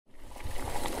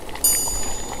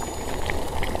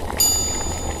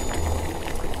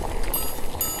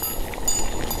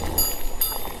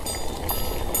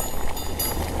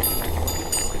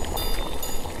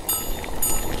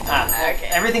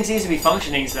everything seems to be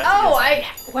functioning. So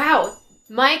that's wow.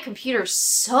 My computer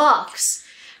sucks.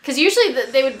 Because usually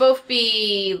they would both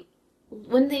be...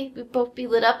 Wouldn't they both be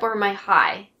lit up, or am I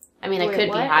high? I mean, Wait, I could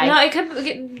what? be high. No, it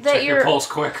could... Check your pulse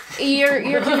quick. You're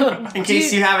In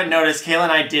case you haven't noticed, Kayla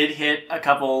and I did hit a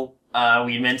couple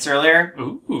weed mints earlier.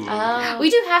 Ooh. we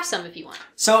do have some if you want.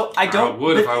 So I don't... I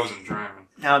would if I wasn't driving.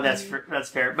 No, that's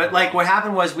fair. But like, what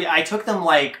happened was we took them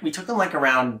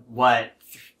around what,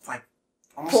 like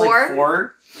almost 4? like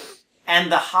 4,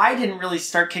 and the high didn't really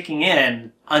start kicking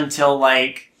in until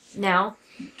like Now?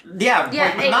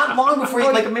 not long before,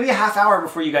 like maybe a half hour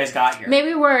before you guys got here.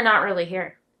 Maybe we're not really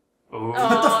here. Ooh.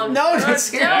 No, don't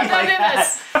scare me like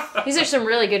that. These are some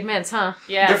really good mints, huh?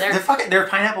 Yeah, They're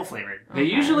pineapple flavored. They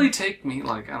usually take me,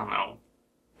 like, I don't know,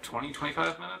 20,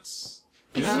 25 minutes?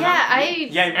 For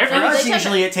us,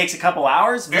 usually it takes a couple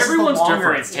hours. This Everyone's is the longer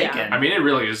different. it's taken. I mean, it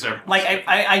really is different. Like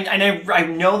I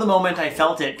know the moment I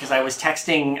felt it because I was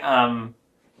texting.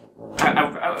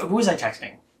 Who was I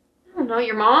texting? I don't know,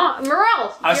 your mom?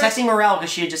 Morel! I was texting Morel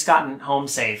because she had just gotten home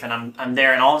safe, and I'm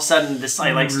there, and all of a sudden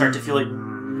I like start to feel like.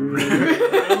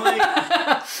 I'm like,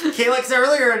 Kayla, because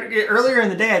earlier in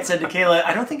the day I'd said to Kayla,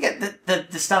 I don't think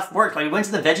the stuff worked. Like we went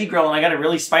to the veggie grill and I got a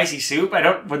really spicy soup.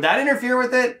 Would that interfere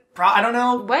with it? I don't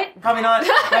know. What? Probably not.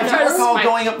 I do recall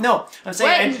going up. No, I'm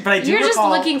saying, but I do You're recall.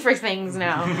 just looking for things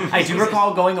now. I do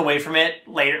recall going away from it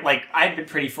later. Like I'd been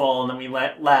pretty full, and then we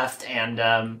left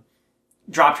and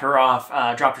dropped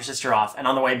her sister off, and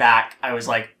on the way back I was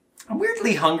like, I'm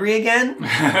weirdly hungry again.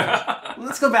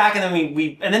 Let's go back, and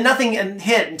then and then nothing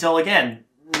hit until again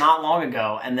not long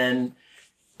ago, and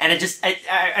it just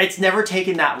it's never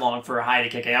taken that long for a high to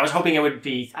kick in. I was hoping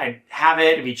I'd have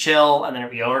it'd be chill, and then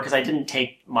it'd be over because I didn't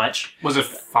take much. Was it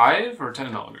 5 or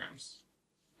 10 milligrams?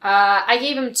 I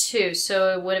gave him 2,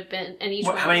 so it would have been, and each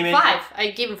one. How many 5. I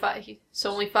gave him 5,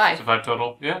 so only 5. So 5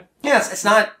 total? Yeah. Yes, it's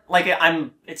not like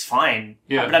it's fine.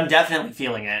 Yeah. But I'm definitely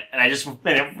feeling it, and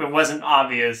it wasn't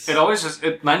obvious. It always just,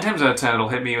 9 times out of 10, it'll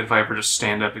hit me if I ever just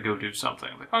stand up to go do something.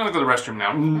 Like, I'm gonna go to the restroom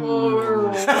now.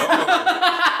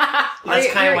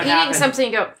 That's kind of what eating happened. something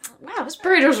and go, wow, this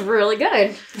burrito's really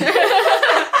good.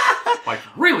 Like,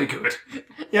 really good.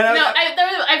 Yeah, No,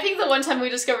 I think the one time we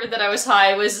discovered that I was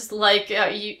high was like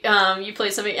you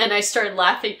played something and I started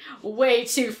laughing way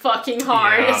too fucking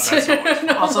hard. Yeah, that's always fun.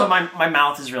 Also, my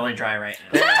mouth is really dry right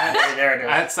now. There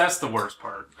it is. That's the worst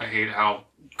part. I hate how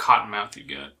cotton mouth you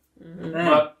get. Mm.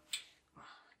 But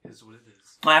it is what it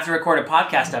is. I have to record a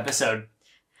podcast episode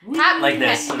like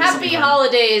this. So this will Happy be fun.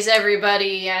 holidays,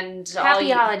 everybody, and Happy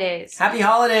holidays. Happy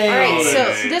holidays! All right, so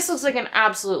Holidays. this looks like an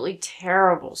absolutely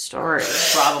terrible story.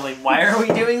 Probably. Why are we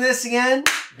doing this again?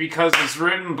 Because it's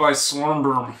written by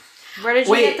Slumber. Where did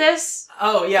you Wait. get this?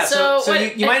 Oh yeah, so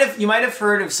what- you might have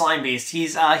heard of Slime Beast.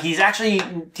 He's actually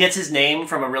gets his name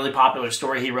from a really popular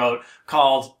story he wrote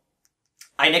called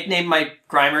 "I nicknamed my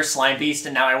Grimer Slime Beast,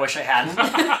 and now I wish I hadn't."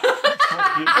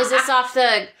 Is this off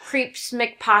the Creeps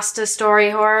McPasta story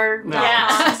horror? No,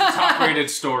 Yeah. it's a top-rated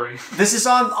story. This is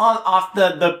off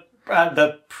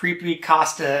the creepy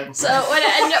Costa So what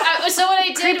I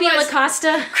did Creepy was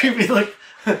LaCosta? creepy look.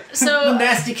 so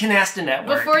Nasty Canasta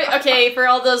Network. for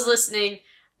all those listening,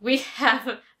 we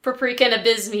have Paprika and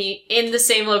Abysme in the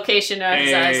same location as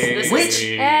us. Hey. This Which-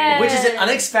 is, Which is an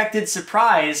unexpected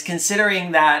surprise,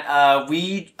 considering that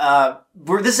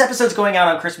this episode's going out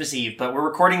on Christmas Eve, but we're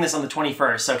recording this on the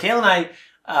 21st. So Kayla and I,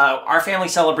 our family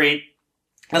celebrate.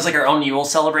 It's like our own Yule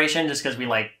celebration, just because we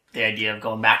like the idea of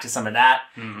going back to some of that.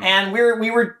 Mhm. And we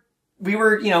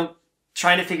were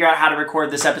trying to figure out how to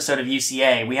record this episode of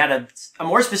UCA. We had a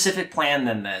more specific plan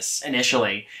than this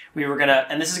initially. We were gonna,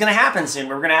 and this is gonna happen soon.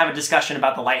 We were gonna have a discussion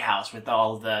about the lighthouse with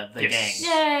all the Yes. gang.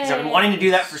 Yay! Because I've been wanting to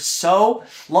do that for so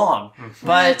long. We're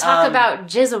But gonna talk about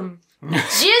jism.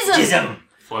 Jism.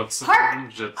 Flotsam,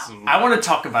 Hark! jetsam. I want to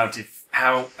talk about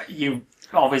how you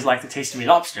always like the taste of meat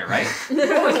lobster, right?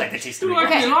 You always like the taste of You meat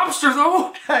like lobster. the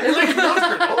lobster, though? You like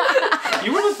lobster, though?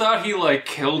 You would have thought he, like,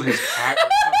 killed his cat or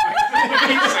something.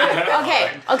 He said that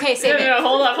line. Okay, save it. No,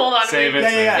 hold on. Save it.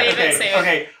 Yeah. Save Okay, it, save it.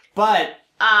 okay. But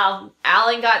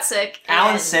Alan got sick.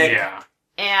 Alan's sick. Yeah.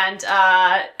 And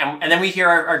And then we hear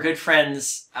our good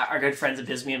friends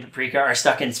Abysme and Paprika are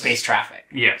stuck in space traffic.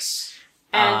 Yes.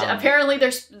 apparently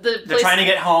there's the They're trying to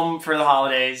get home for the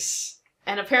holidays.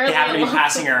 and They apparently happen to be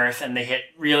passing Earth, and they hit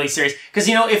really serious. Because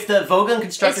if the Vogon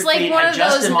constructor It's like fleet one had of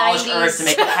just those demolished 90s Earth to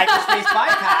make a hyperspace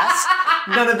bypass,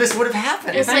 none of this would have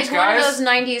happened. It's Thanks, like one of guys. those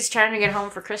 90s trying to get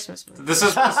home for Christmas. This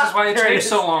is why it There it takes is.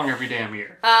 so long every damn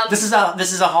year. This is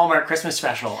a Hallmark Christmas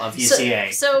special of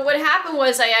UCA. So what happened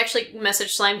was I actually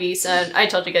messaged Slime Beast, and I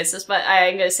told you guys this, but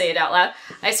I'm going to say it out loud.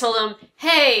 I told him,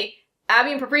 hey,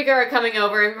 Abby and Paprika are coming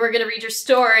over, and we're gonna read your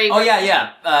story. Oh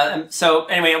yeah. So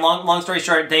anyway, long story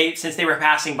short, since they were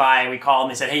passing by, we called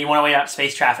and they said, "Hey, you want to wait out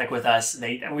space traffic with us?"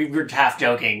 And we were half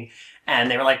joking, and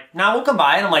they were like, "No, we'll come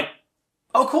by." And I'm like,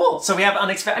 "Oh, cool." So we have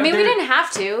unexpected. I mean, we didn't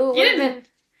have to. You didn't.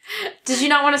 Did you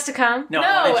not want us to come? No,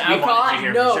 No, we wanted you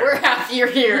here for sure. we're happy you're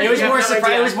here. It was You have more no surprise.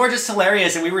 idea. It was more just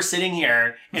hilarious, and we were sitting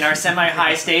here in our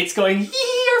semi-high states, going,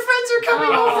 "Yee, our friends are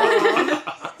coming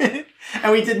over,"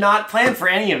 and we did not plan for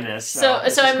any of this. So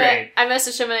this I is great.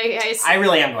 messaged him and I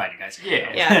really am glad you guys. Are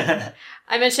here. Yeah.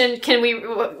 I mentioned,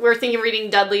 we're thinking of reading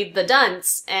Dudley the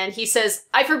Dunce, and he says,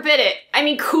 I forbid it. I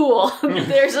mean, cool.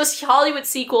 There's this Hollywood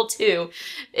sequel too,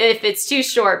 if it's too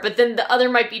short, but then the other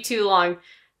might be too long.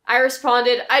 I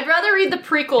responded, I'd rather read the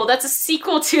prequel. That's a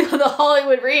sequel to the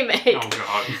Hollywood remake. Oh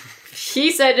god.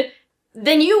 He said,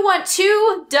 then you want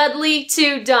 2 Dudley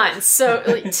 2 Dunce. So,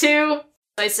 2...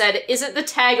 I said, is it the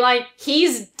tagline,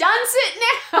 he's dunce it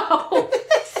now?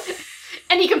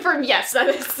 And he confirmed, yes, that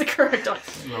is the correct one.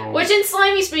 No. Which in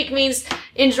slimy speak means,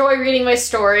 enjoy reading my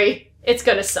story. It's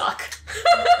gonna suck.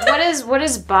 What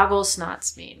does boggle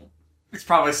snots mean? It's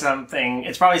probably something.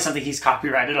 It's probably something he's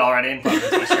copyrighted already and put on a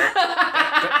t-shirt.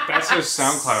 That's his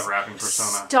SoundCloud rapping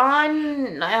persona.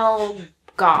 Ston L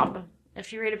Gob.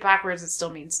 If you read it backwards, it still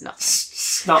means nothing.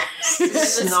 Snot.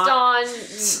 Ston...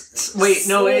 Wait,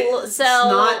 no,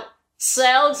 Snot...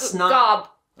 Sel... Snot. Gob.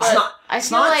 But Snot. I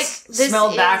feel Snot's like this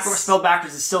spelled is...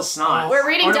 backwards is still snot. We're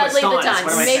reading Oh, no, it's Dudley the Stonks. What am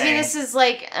Dunce. I Maybe saying? this is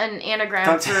like an anagram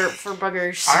Don't- for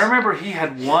buggers. I remember he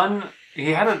had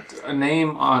a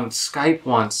name on Skype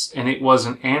once, and it was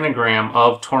an anagram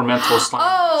of Tormental Slime.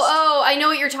 I know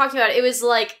what you're talking about. It was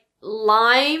like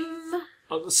lime...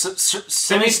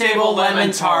 Semi-stable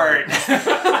lemon tart.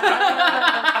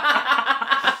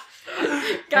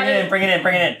 Bring it in.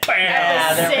 At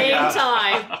Yeah, the there we same go.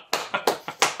 time.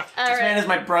 All This man right. is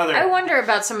my brother. I wonder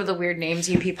about some of the weird names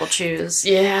you people choose.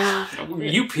 Yeah.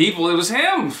 You people, it was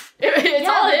him! It's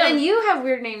all but him. then you have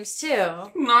weird names too.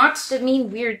 Not. That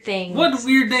mean weird things. What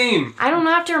weird name? I don't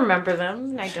have to remember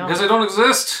them. I don't. Because I don't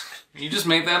exist. You just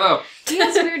made that up. He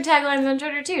has weird taglines on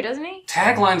Twitter too, doesn't he?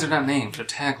 Taglines are not names, they're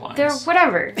taglines. They're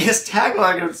whatever. His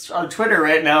tagline on Twitter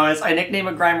right now is, I nicknamed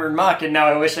a Grimer Muck, and now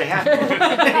I wish I had one.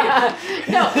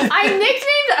 No, I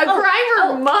nicknamed a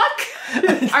Grimer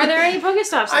Muck. Are there any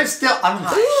Pokestops? I'm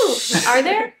Ooh, are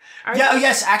there? Yeah, oh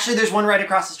yes, actually there's one right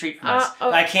across the street from us.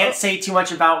 I can't say too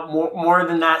much about more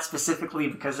than that specifically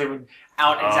because they would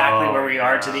out exactly where we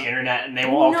are to the internet and they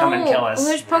will all come and kill us. Well,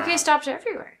 there's Pokestops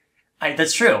everywhere.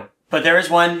 That's true. But there is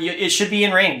one, it should be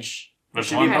in range.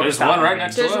 There's It one, should be there's Pokestop one in right range.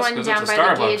 next There's to us one because down it's a by the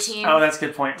Starbucks. guillotine. Oh, that's a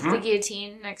good point. The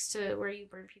guillotine next to where you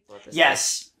burn people at this.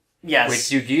 Yes. Wait,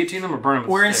 do you guillotine them or burn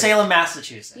them? We're in Salem,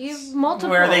 Massachusetts. You have multiple.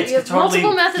 Where they you have totally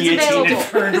multiple methods guillotined and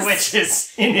available. burned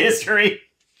witches in history.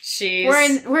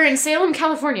 Jeez. We're in Salem,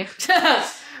 California.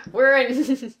 We're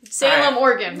in Salem,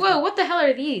 Oregon. Whoa, what the hell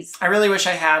are these? I really wish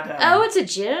I had... Oh, it's a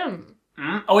gym.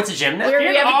 Oh, it's a gym now? We're-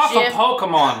 Get we have a off of gym.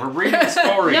 Pokemon. We're reading a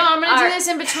story. No, I'm gonna do Alright. this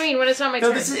in between when it's not my No,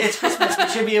 turn. it's Christmas. We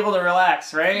should be able to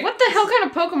relax, right? What the hell kind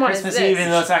of Pokemon Christmas is this? Eve,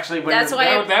 even though it's actually winter. That's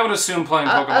why That would assume playing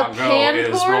Pokemon Go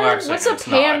is Panpour? relaxing. What's a It's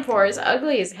not. Panpour? It's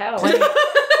ugly as hell. Oh,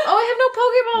 I have no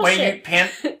Pokeball Wait,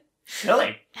 shit.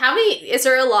 Really? How many? Is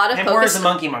there a lot of Panpour is a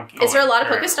Pokestops? monkey. Is there a lot of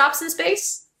Alright. Pokestops in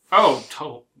space? Oh,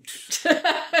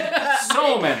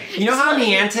 so many. You know how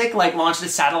Niantic launched a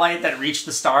satellite that reached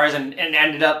the stars and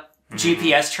ended up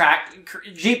GPS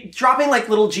dropping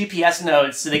little GPS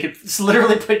nodes so they could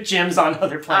literally put gyms on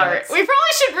other Alright, planets. we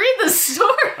probably should read the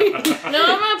story. No,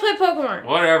 I'm gonna play Pokemon.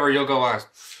 Whatever, you'll go last.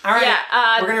 All right,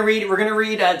 Yeah, we're gonna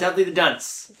read Dudley the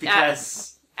Dunce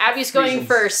because Abby's going reasons.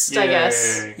 first, I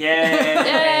guess. Yay. yay.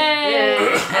 Yay!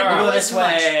 We'll go this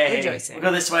way. rejoicing. We'll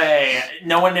go this way.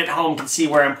 No one at home can see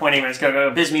where I'm pointing. Let's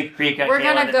go Bisbee, Paprika. We're Kayla,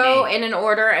 gonna and go me. in an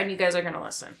order, and you guys are gonna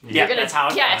listen. Yeah, gonna that's how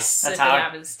it guess goes. That's if how it it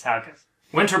happens. That's how it goes.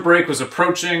 Winter break was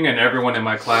approaching, and everyone in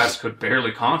my class could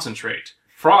barely concentrate.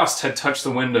 Frost had touched the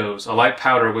windows, a light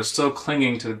powder was still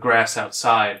clinging to the grass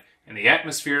outside, and the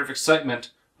atmosphere of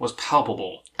excitement was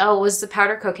palpable. Oh, was the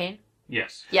powder cocaine?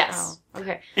 Yes. Yes. Oh,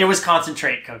 okay. It was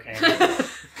concentrate cocaine.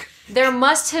 There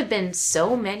must have been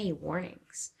so many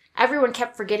warnings. Everyone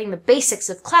kept forgetting the basics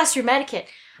of classroom etiquette,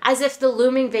 as if the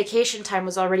looming vacation time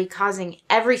was already causing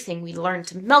everything we learned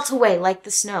to melt away like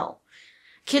the snow.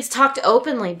 Kids talked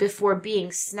openly before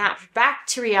being snapped back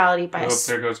to reality by Oh,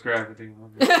 there goes gravity.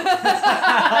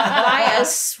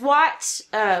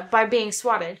 by being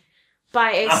swatted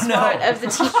by a Oh, SWAT no. of the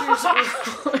teachers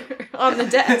on the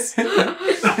desk.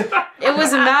 It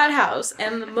was a madhouse,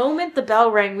 and the moment the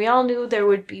bell rang, we all knew there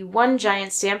would be one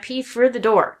giant stampede for the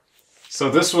door. So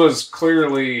this was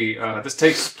clearly, this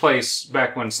takes place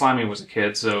back when Slimy was a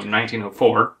kid, so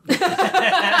 1904.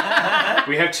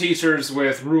 We have teachers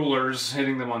with rulers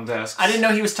hitting them on desks. I didn't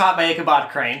know he was taught by Ichabod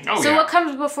Crane. Oh, So yeah. what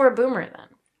comes before Boomer then?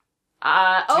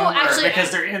 Actually,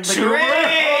 because they're in the Tumor.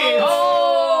 grave.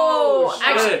 Oh,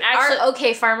 Shit. actually,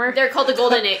 Okay, farmer. they're called the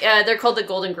golden. They're called the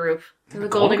Golden Group. The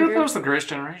Golden Group Group. was the greatest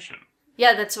generation.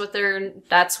 Yeah, that's what they're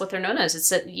known as. It's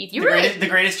you're the, right. greatest, the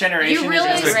greatest generation. You really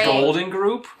is The just Right. Golden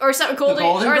Group? Or something golden,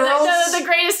 Golden or Girls? the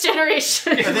greatest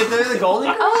generation. Are they're the Golden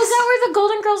Girls? Oh, is that where the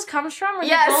Golden Girls comes from? Or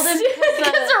Yes, the Golden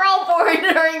because they're all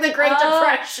born during the Great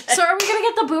Depression. So are we gonna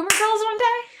get the Boomer Girls one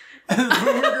day?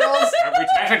 Boomer Girls? We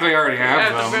technically already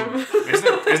have Yeah, them.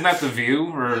 Isn't that The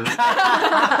View? Or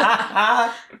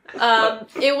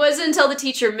It wasn't until the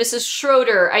teacher, Mrs.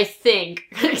 Schroeder, I think,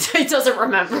 he doesn't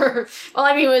remember. Well,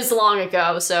 I mean, it was long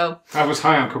ago, so. I was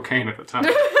high on cocaine at the time.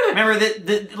 Remember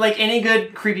that, like any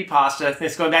good creepypasta,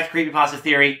 this going back to creepypasta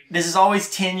theory, this is always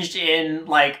tinged in,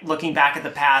 like, looking back at the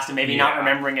past and maybe not Yeah.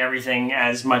 remembering everything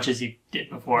as much as you did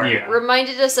before. Yeah.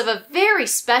 Reminded us of a very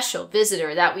special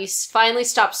visitor that we finally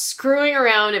stopped screwing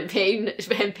around and paid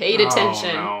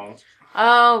attention. Oh,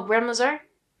 Oh, Ren Lazar?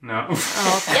 no.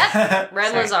 Oh, okay. Yep,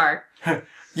 Red Lazar.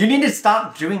 You need to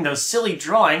stop doing those silly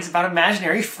drawings about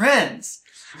imaginary friends.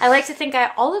 I like to think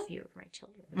all of you are my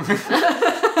children.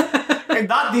 And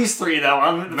not these three, though,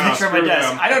 on the No, picture on my screw desk.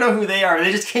 them. I don't know who they are.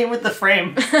 They just came with the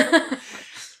frame.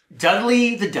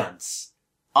 Dudley the Dunce.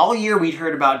 All year we'd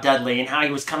heard about Dudley and how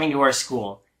he was coming to our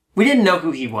school. We didn't know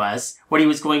who he was, what he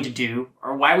was going to do,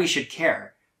 or why we should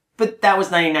care. But that was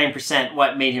 99%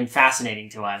 what made him fascinating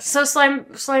to us. So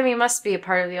Slimy must be a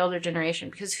part of the older generation,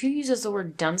 because who uses the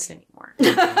word dunce anymore?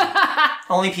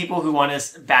 Only people who want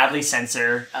to badly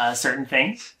censor certain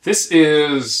things. This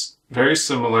is very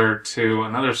similar to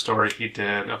another story he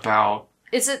did about.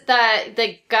 Is it that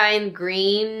the guy in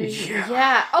green?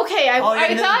 Yeah. Okay, I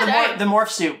thought the morph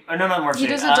suit. Oh, no, not morph He suit.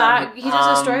 does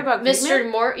a story about Mr.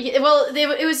 Mr. Moore.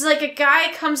 It was like a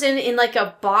guy comes in like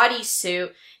a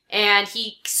bodysuit, and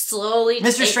he slowly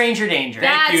Mr. Stranger Danger.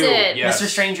 That's Thank you. it. Yes. Mr.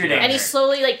 Stranger Danger. and he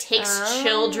slowly like takes Oh.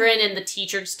 children, and the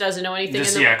teacher just doesn't know anything.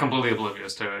 Just, and yeah, completely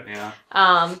oblivious to it, yeah.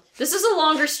 This is a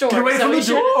longer story. Get away so from we the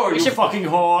door, we you should. fucking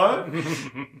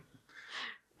whore.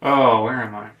 Oh, where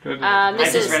am I? I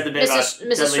just Mrs. read the bit about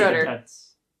Mrs. Dudley Schroeder. the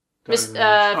Dunce. Miss,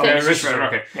 Oh, Okay, Finch. Mrs. Schroeder.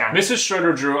 Okay. Yeah. Mrs.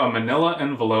 Schroeder drew a manila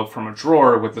envelope from a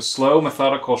drawer with the slow,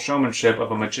 methodical showmanship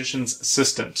of a magician's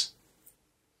assistant.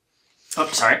 Oh,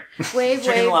 sorry. Wave,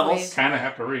 Checking the wave, levels. wave. Kind of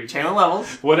have to read. Channel levels.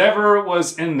 Whatever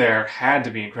was in there had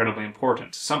to be incredibly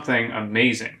important. Something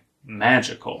amazing.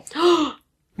 Magical.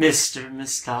 Mr.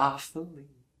 Mistopheles.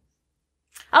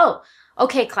 Oh,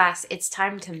 okay, class. It's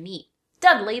time to meet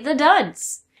Dudley the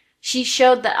Dunce. She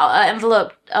showed the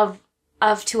envelope of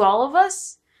to all of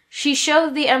us. She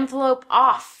showed the envelope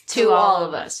off To all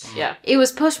of us. Yeah. It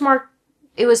was postmarked.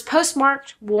 It was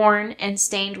postmarked, worn, and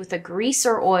stained with a grease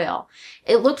or oil.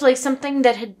 It looked like something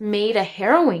that had made a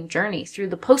harrowing journey through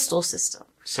the postal system.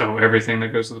 So everything that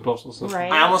goes to the postal system.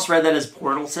 Right. I almost read that as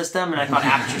portal system, and I thought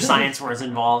aperture science was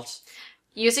involved.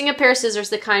 Using a pair of scissors,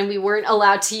 the kind we weren't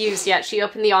allowed to use yet, she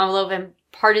opened the envelope and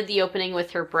parted the opening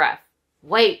with her breath.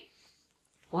 Wait.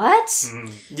 What?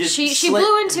 Just She slit-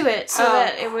 blew into it so Oh.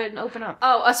 that it would open up.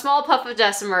 Oh, a small puff of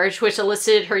dust emerged, which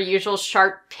elicited her usual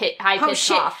sharp, high-pitched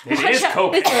shit. cough. It is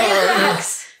cocaine.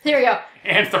 There we go.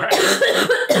 Anthrax.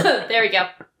 There we go.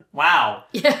 Wow.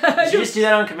 Yeah. Did you just do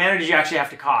that on command, or did you actually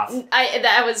have to cough?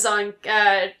 That was on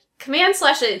command /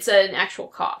 it's an actual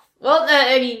cough. Well,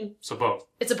 I mean, So both.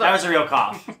 it's a That was bug. a real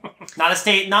cough.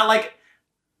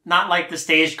 Not like the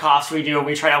staged coughs we do when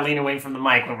we try to lean away from the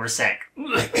mic when we're sick.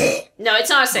 No, it's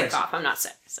not a sick cough. I'm not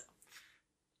sick. So.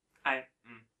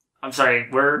 I'm sorry,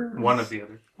 One of the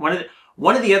other.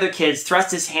 one of the other kids thrust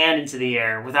his hand into the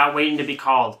air without waiting to be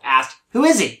called, asked, "Who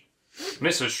is he?"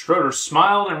 Mrs. Schroeder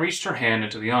smiled and reached her hand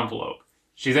into the envelope.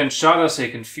 She then shot us a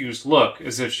confused look,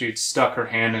 as if she'd stuck her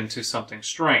hand into something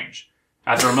strange.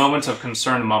 After a moment of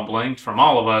concerned mumbling from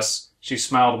all of us, she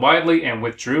smiled widely and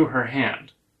withdrew her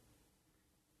hand.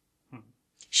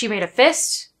 She made a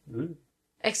fist, Ooh.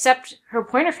 except her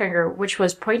pointer finger, which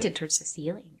was pointed towards the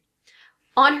ceiling.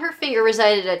 On her finger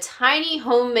resided a tiny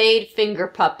homemade finger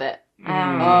puppet.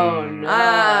 Oh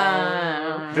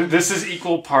no. This is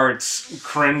equal parts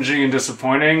cringy and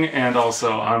disappointing, and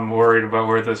also I'm worried about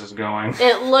where this is going.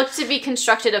 It looked to be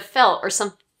constructed of felt or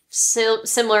some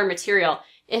similar material.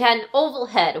 It had an oval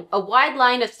head, a wide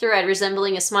line of thread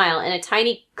resembling a smile, and a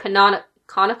tiny conical?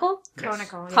 Conical. Yeah.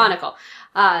 Conical.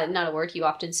 Not a word you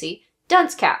often see.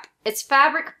 Dunce cap. Its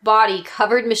fabric body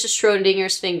covered Mrs.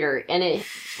 Schrodinger's finger, and it...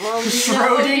 Well,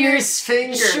 Schrodinger's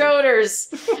finger. Schroeder's.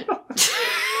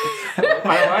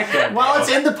 I like that. While it's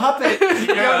in the puppet, you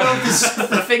don't know if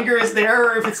the finger is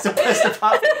there or if it's the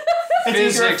puppet.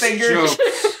 It's either a Physics finger.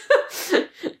 jokes.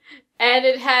 And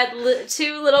it had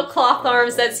two little cloth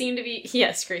arms that seemed to be...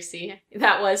 Yes, Gracie,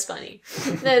 that was funny.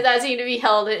 that seemed to be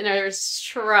held in a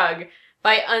shrug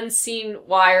by unseen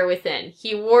wire within.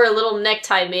 He wore a little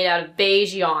necktie made out of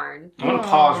beige yarn. I'm going to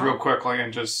pause real quickly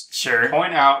and just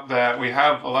point out that we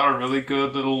have a lot of really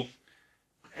good little...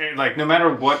 Like, no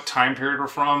matter what time period we're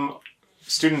from,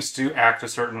 students do act a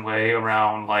certain way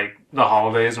around, like, the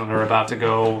holidays when they're about to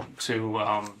go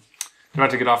to... They're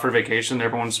about to get off for vacation.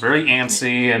 Everyone's very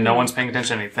antsy and no one's paying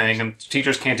attention to anything, and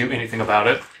teachers can't do anything about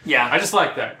it. Yeah. I just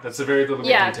like that. That's a very little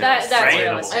Yeah, detail. that's Right.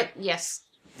 realistic. Yes,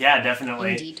 Yeah,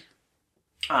 definitely. indeed.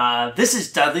 This is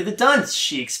Dudley the Dunce,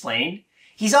 she explained.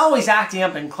 He's always acting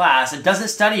up in class and doesn't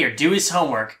study or do his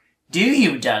homework. Do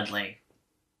you, Dudley?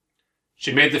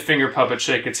 She made the finger puppet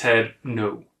shake its head.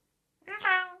 No.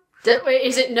 Wait,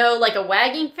 is it no like a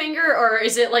wagging finger, or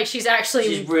is it like she's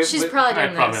actually... She's probably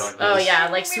doing Probably this. like Oh this. yeah,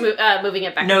 like moving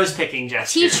it back. nose picking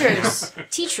gesture.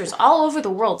 Teachers all over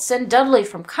the world send Dudley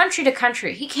from country to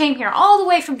country. He came here all the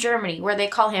way from Germany, where they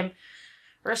call him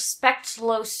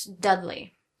Respektlos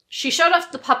Dudley. She showed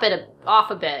off the puppet off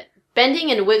a bit,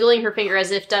 bending and wiggling her finger as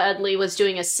if Dudley was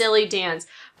doing a silly dance.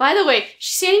 By the way,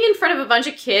 she's standing in front of a bunch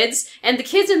of kids, and the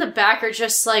kids in the back are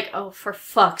just like, oh, for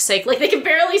fuck's sake. Like, they can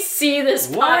barely see this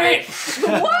puppet.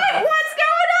 What? What's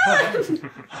going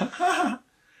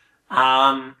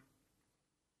on?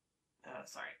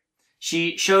 Sorry.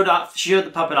 She showed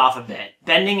the puppet off a bit,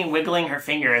 bending and wiggling her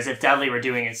finger as if Dudley were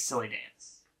doing a silly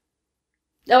dance.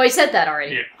 Oh, I said that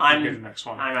already. Yeah, I'm- get the next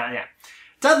one. Yeah.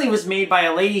 Dudley was made by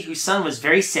a lady whose son was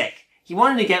very sick. He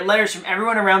wanted to get letters from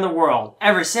everyone around the world.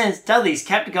 Ever since, Dudley's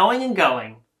kept going and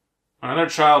going. Another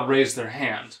child raised their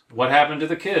hand. What happened to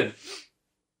the kid?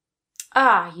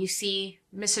 Ah, you see,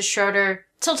 Mrs. Schroeder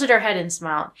tilted her head and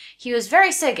smiled. He was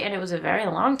very sick, and it was a very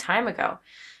long time ago,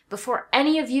 before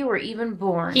any of you were even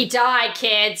born. He died,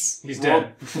 kids. He's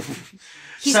dead.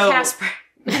 He's So- Casper.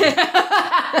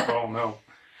 Oh no.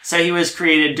 So he was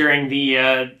created during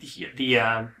the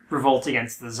revolt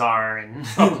against the Tsar, and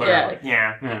Oh, clearly.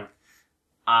 yeah.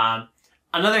 Yeah.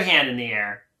 Another hand in the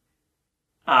air.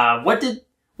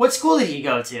 What school did he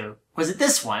go to? Was it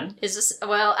this one? Is this...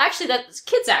 Well, actually,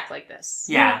 kids act like this.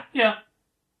 Yeah. Yeah.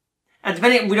 And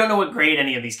we don't know what grade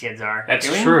any of these kids are. That's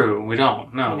Do we? true. We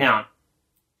don't. No. No.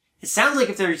 It sounds like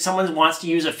if someone wants to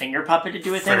use a finger puppet to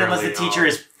do a thing, unless the Fairly teacher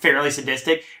is fairly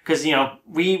sadistic, because,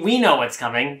 we know what's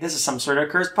coming. This is some sort of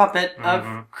cursed puppet of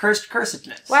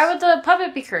cursedness. Why would the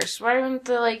puppet be cursed? Why wouldn't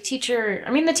the, teacher... I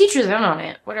mean, the teacher's in on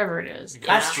it, whatever it is.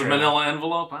 That's true. Manila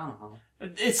envelope? I don't know.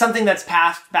 It's something that's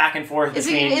passed back and forth Is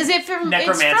between it from... It's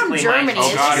necromantically from Germany. minded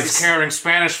Oh god, teachers. he's carrying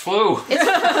Spanish flu.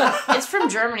 It's from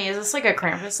Germany. Is this like a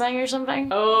Krampus thing or something?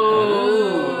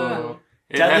 Oh.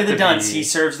 It Dudley had the to Dunce, be- he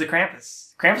serves the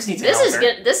Krampus. Krampus needs This an is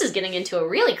elder. this is getting into a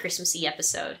really Christmassy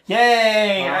episode.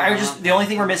 Yay! The only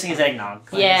thing we're missing is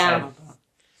eggnog. Like I Yeah. said.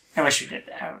 I wish we did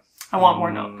that. I want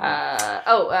more milk.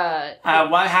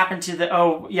 What happened to the...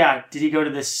 Oh, yeah. Did he go to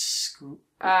this school?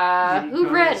 Who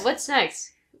read? What's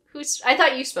next? I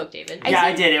thought you spoke, David. Yeah,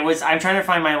 I did. I'm trying to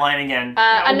find my line again.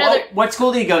 Another- What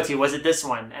school did he go to? Was it this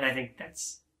one? And I think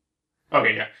that's...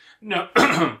 Okay, yeah. No.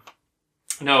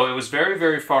 No, it was very,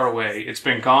 very far away. It's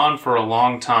been gone for a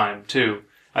long time, too.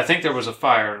 I think there was a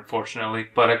fire, unfortunately,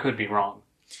 but I could be wrong.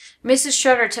 Mrs.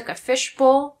 Schroeder took a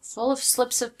fishbowl full of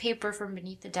slips of paper from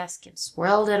beneath the desk and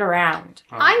swirled it around.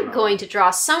 Oh, I'm no. going to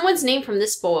draw someone's name from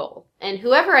this bowl, and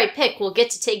whoever I pick will get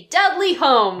to take Dudley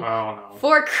home Oh, no.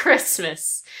 for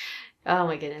Christmas. Oh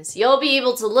my goodness. You'll be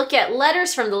able to look at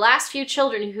letters from the last few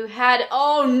children who had,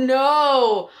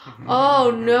 who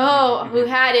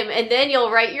had him, and then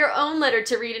you'll write your own letter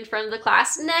to read in front of the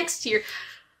class next year.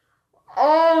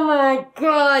 Oh my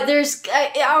god, there's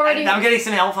already... I'm getting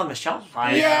some elf on the shelf.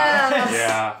 Yeah.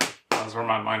 Yeah, that was where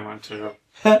my mind went to.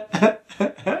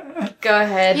 Go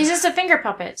ahead. He's just a finger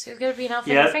puppet, so he's gonna be an elf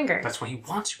with Yep. a finger. That's what he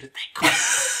wants you to think.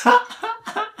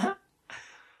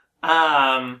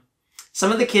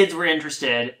 Some of the kids were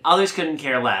interested. Others couldn't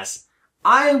care less.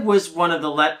 I was one of the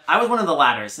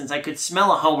latter, since I could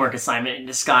smell a homework assignment in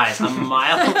disguise a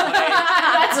mile away.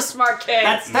 That's a smart kid.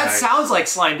 That Nice. sounds like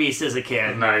Slime Beast as a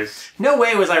kid. Nice. No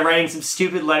way was I writing some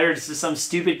stupid letters to some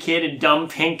stupid kid in dumb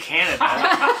pink Canada.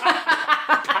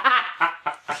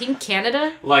 Pink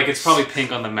Canada? Like, it's probably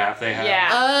pink on the map they have. Yeah.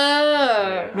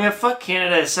 Oh. Man, fuck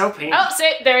Canada, it's so pink. Oh,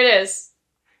 there it is.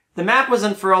 The map was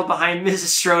unfurled behind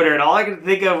Mrs. Schroeder, and all I could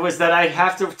think of was that I'd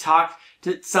have to talk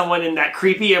to someone in that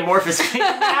creepy amorphous pink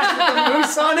map with the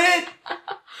moose on it.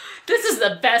 This is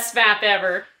the best map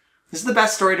ever. This is the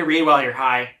best story to read while you're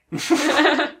high.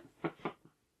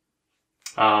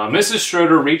 Mrs.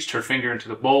 Schroeder reached her finger into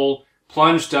the bowl,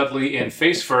 plunged Dudley in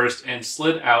face first, and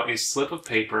slid out a slip of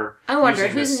paper. I wonder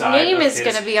using the whose side name of is his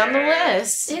going to be on the hair.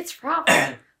 list. It's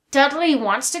Robert. Dudley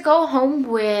wants to go home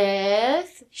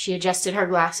with... She adjusted her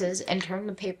glasses and turned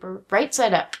the paper right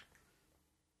side up.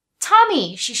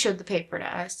 Tommy, she showed the paper to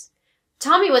us.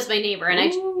 Tommy was my neighbor, and I.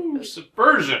 Ooh,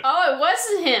 subversion. Oh, it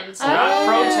wasn't him. So. Not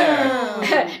Oh.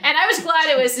 And I was glad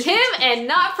it was him and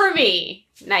not for me.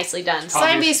 Nicely done.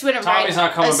 Slime Beast wouldn't write Tommy's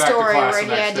not coming a back to story class where the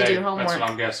he next had to day. do homework. That's what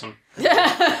I'm guessing.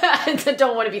 I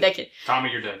don't want to be that kid.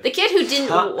 Tommy, you're dead. The kid who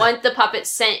didn't want the puppet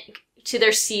sank to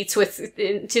their seats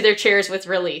to their chairs with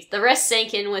relief. The rest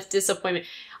sank in with disappointment.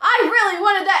 I really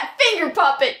wanted that finger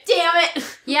puppet, damn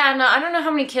it! Yeah, no, I don't know how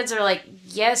many kids are like,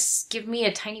 yes, give me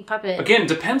a tiny puppet. Again,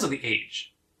 depends on the age.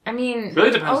 I mean...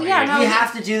 Really depends on the age. no, You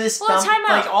have to do this. Well, time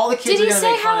out. Like all the kids Did he are gonna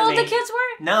say make fun how of old me. the kids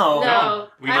were? No. No.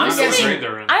 We I'm don't know what assuming- grade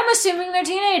they're in. I'm assuming they're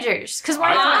teenagers. Because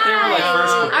why I thought not? they were like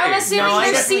first grade. I'm assuming No, I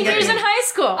they're definitely seniors get in it. high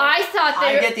school. I thought they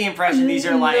I were... get the impression these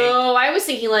are like. No, I was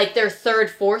thinking like they're 3rd,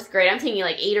 4th grade. I'm thinking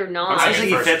like 8 or 9. I was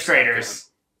thinking First fifth or graders.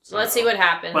 So let's see what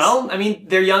happens. Well, I mean,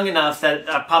 they're young enough that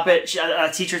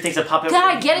a teacher thinks a puppet.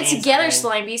 God, get it means together,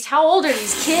 something. Slime Beast. How old are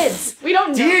these kids? we don't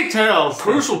know. Details.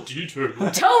 Crucial detail.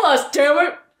 Tell us, damn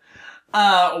it!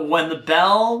 When the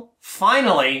bell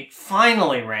finally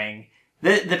rang,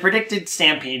 the predicted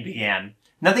stampede began.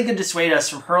 Nothing could dissuade us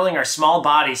from hurling our small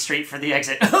bodies straight for the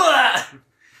exit.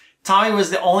 Tommy was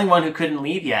the only one who couldn't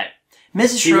leave yet.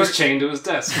 Mrs. He was Schroeder. chained to his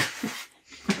desk.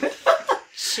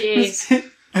 Jeez.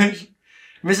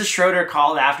 Mrs. Schroeder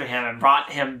called after him and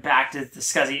brought him back to the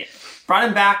scuzzy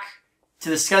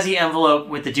envelope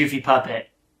with the doofy puppet.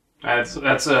 That's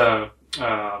a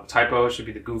typo. It should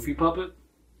be the Goofy puppet.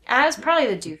 It's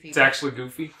probably the doofy. It's actually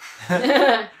Goofy.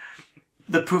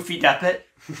 The poofy duppet.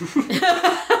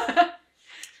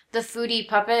 The foodie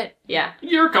puppet. Yeah.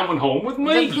 You're coming home with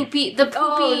me. The poopy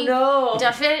Oh no.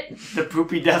 duffet. The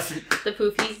poopy duffet. The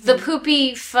poofy. The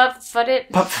poopy footed.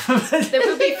 The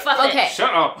poopy fuffet. Okay,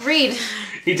 Shut up. read.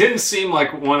 He didn't seem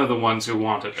like one of the ones who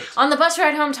wanted it. On the bus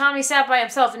ride home, Tommy sat by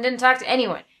himself and didn't talk to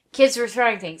anyone. Kids were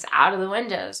throwing things out of the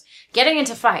windows, getting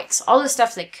into fights, all the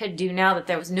stuff they could do now that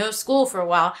there was no school for a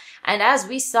while, and as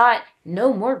we saw it,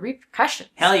 no more repercussions.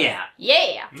 Hell yeah.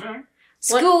 Yeah. Alright.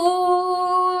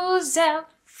 School's out.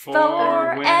 For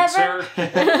Forever.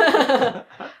 winter.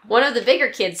 One of the bigger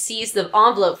kids seized the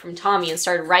envelope from Tommy and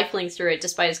started rifling through it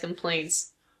despite his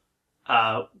complaints.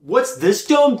 What's this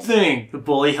dumb thing? The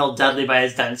bully held Dudley by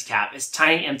his dunce cap, his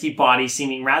tiny empty body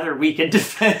seeming rather weak and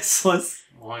defenseless.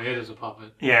 Well, it is a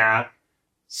puppet. Yeah.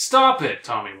 Stop it,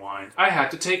 Tommy whined. I had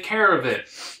to take care of it.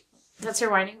 That's your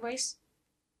whining voice?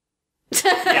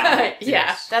 Yeah.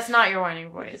 Yes. That's not your whining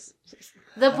voice.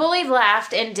 The bully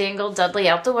laughed and dangled Dudley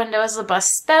out the window as the bus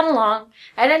sped along.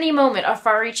 At any moment, a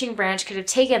far-reaching branch could have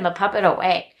taken the puppet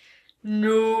away.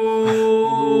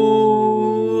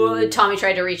 No. Tommy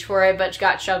tried to reach for it, but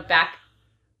got shoved back.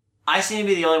 I seem to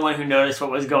be the only one who noticed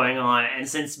what was going on, and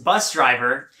since bus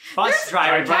driver By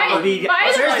would be the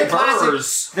there's way, the classic,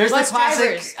 Burrs. there's the Bus classic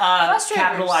drivers. Bus drivers.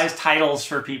 capitalized titles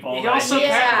for people. He that also use in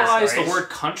capitalized the stories. word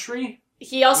country.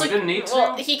 He also We didn't need to?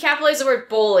 Well, he capitalized the word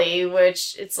bully,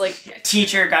 which it's like.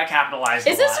 Teacher got capitalized.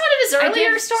 Is a this lot. one of his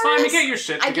earlier give stories? Time to get your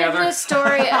shit I give together. this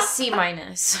story a C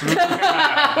minus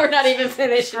We're not even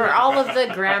finished. for all of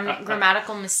the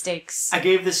grammatical mistakes. I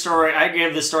gave the story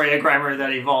a grammar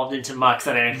that evolved into muck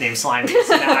that I nicknamed Slime Beast,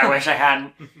 and I wish I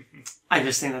hadn't. I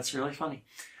just think that's really funny.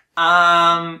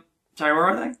 Sorry, where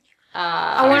were they?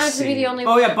 I wanted to be see. the only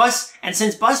Oh one. yeah,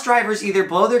 since bus drivers either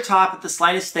blow their top at the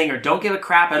slightest thing or don't give a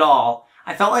crap at all,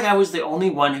 I felt like I was the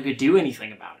only one who could do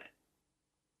anything about it.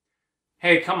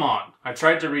 Hey, come on. I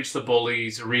tried to reach the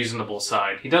bully's reasonable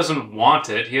side. He doesn't want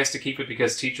it. He has to keep it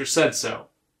because teacher said so.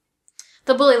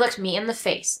 The bully looked me in the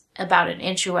face about an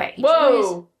inch away. He drew his-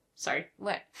 Whoa! Sorry.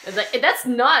 What? That's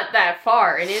not that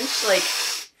far. An inch, like.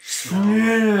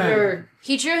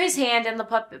 He drew his hand and the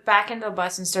puppet back into the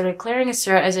bus and started clearing his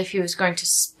throat as if he was going to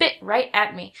spit right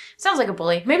at me. Sounds like a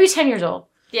bully. Maybe 10 years old.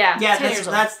 Yeah. Yeah, 10 years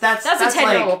old. that's That's a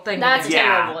 10-year-old like, thing. That's a to do.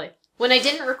 10-year-old boy. When I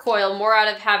didn't recoil, more out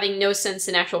of having no sense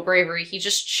in actual bravery, he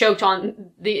just choked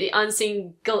on the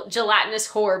unseen gelatinous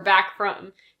horror back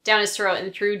from down his throat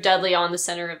and threw Dudley on the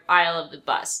center aisle of the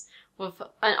bus. With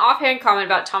an offhand comment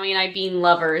about Tommy and I being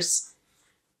lovers,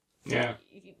 Yeah.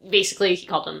 basically he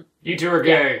called him. You two are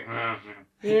gay.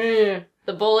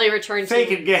 The bully returned fake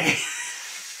to... and gay.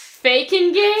 Fake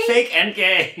and gay? Fake and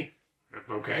gay.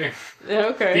 Okay.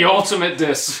 Okay. The ultimate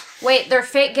diss. Wait, they're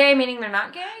fake gay, meaning they're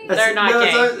not gay? They're not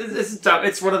gay. It's dumb.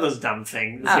 It's one of those dumb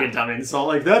things. It's like Oh. a dumb insult.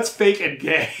 Like, that's fake and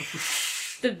gay.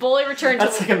 The bully returned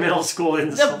That's to like a middle school the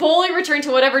insult. bully returned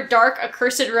to whatever dark,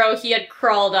 accursed row he had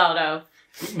crawled out of.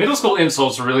 Middle school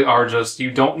insults really are just,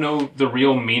 you don't know the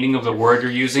real meaning of the word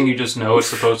you're using, you just know it's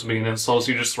supposed to be an insult,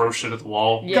 so you just throw shit at the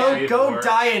wall. Yeah. See if it Go works.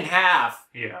 die in half.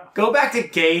 Yeah. Go back to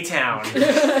Gay Town.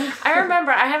 I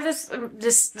remember I have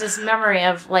this memory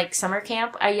of like summer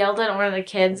camp. I yelled at one of the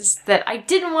kids that I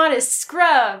didn't want to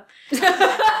scrub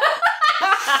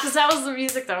because that was the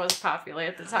music that was popular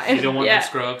at the time. You don't want Yeah. no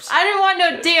scrubs. I didn't want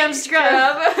no damn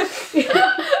scrub.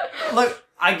 Look,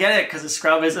 I get it, because a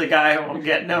scrub is a guy who won't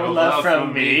get no No love love from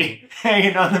from me. me.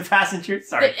 Hanging on the passenger.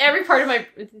 Sorry. But every part of my,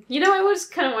 I was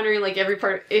kind of wondering, like, every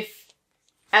part, if,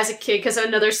 as a kid, because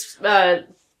another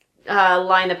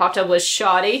line that popped up was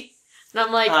shoddy. And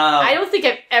I'm like, I don't think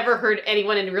I've ever heard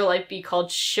anyone in real life be called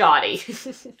shoddy.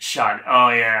 Shot. Oh,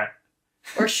 yeah.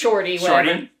 Or shorty, whatever.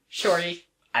 Shorty? Shorty.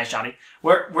 I Shotty.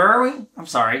 Where are we? I'm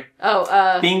sorry.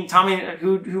 Oh, Being Tommy,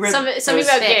 who read something those-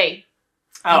 about thick. gay.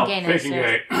 Oh, Gayness, Faking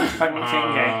yeah. gay. fucking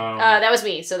gay. That was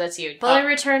me, so that's you. Bully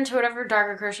returned to whatever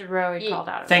dark accursed row he Yeah. called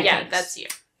out of. Thank Yeah, you. that's you.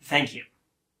 Thank you.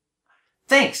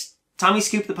 Thanks. Tommy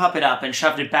scooped the puppet up and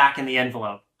shoved it back in the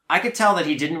envelope. I could tell that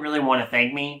he didn't really want to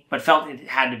thank me, but felt it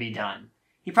had to be done.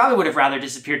 He probably would have rather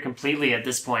disappeared completely at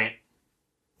this point.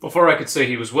 Before I could say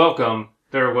he was welcome,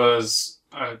 there was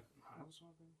the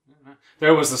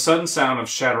sudden sound of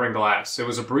shattering glass. It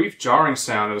was a brief, jarring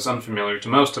sound that was unfamiliar to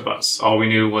most of us. All we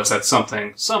knew was that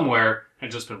something, somewhere,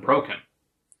 had just been broken.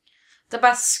 The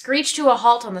bus screeched to a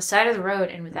halt on the side of the road,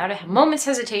 and without a moment's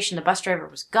hesitation, the bus driver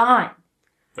was gone.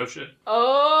 Oh shit.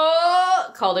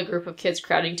 Oh! Called a group of kids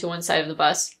crowding to one side of the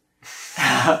bus.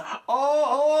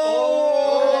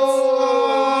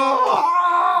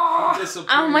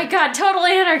 Oh my god, total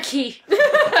anarchy!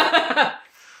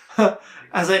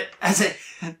 As it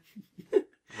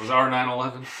Was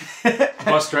R911?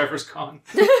 Bus driver's gone.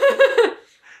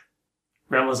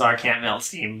 Remlazar can't melt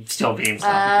steam, still beams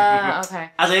up. Okay.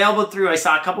 As I elbowed through, I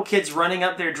saw a couple kids running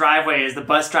up their driveway as the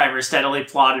bus driver steadily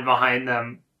plodded behind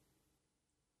them.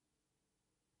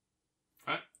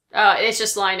 It's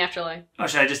just line after line. Oh,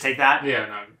 should I just take that? Yeah,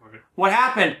 no. Okay. What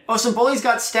happened? Oh, some bullies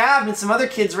got stabbed and some other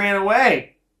kids ran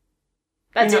away.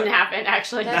 That You know- didn't happen,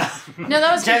 actually. No,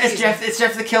 that was It's confusing.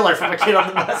 Jeff the killer from a kid on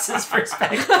the bus's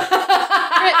perspective.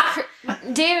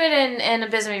 David and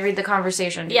Abysme read the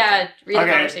conversation. Yeah, read the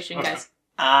Okay. conversation, Okay. guys.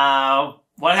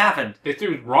 What happened? They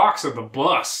threw rocks at the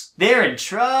bus. They're in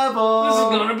trouble. This is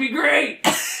gonna be great.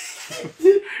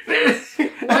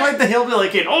 I like the hillbilly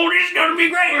kid. Oh, this is gonna be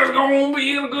great. It's gonna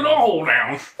be a good old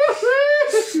down.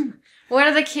 One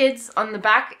of the kids at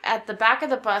the back of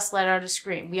the bus let out a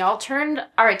scream. We all turned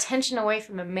our attention away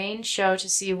from the main show to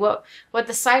see what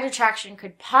the side attraction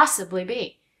could possibly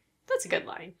be. That's a good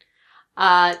line.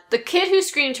 The kid who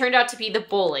screamed turned out to be the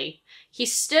bully. He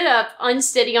stood up,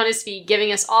 unsteady on his feet,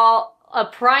 giving us all a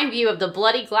prime view of the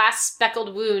bloody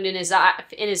glass-speckled wound in his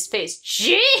face.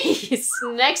 Jeez!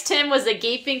 Next to him was the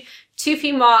gaping,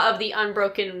 toothy maw of the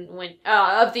broken window.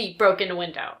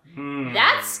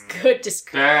 That's good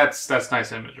description. That's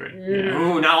nice imagery. Mm.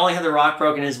 Ooh, not only had the rock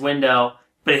broken his window,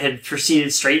 but it had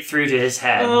proceeded straight through to his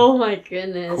head. Oh my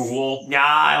goodness. Cool. Yeah,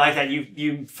 I like that.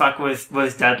 You fuck with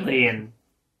Dudley and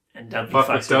Dudley Fuck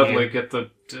fucks with Dudley, you. get the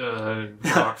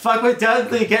rock. Fuck with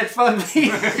Dudley, get Fugly.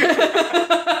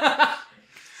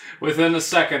 Within a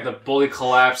second, the bully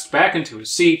collapsed back into his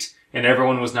seat, and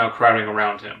everyone was now crowding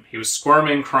around him. He was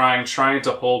squirming, crying, trying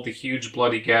to hold the huge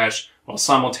bloody gash, while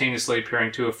simultaneously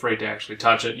appearing too afraid to actually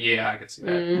touch it. Yeah, I could see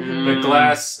that. Mm-hmm.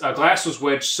 The glass was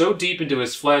wedged so deep into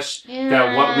his flesh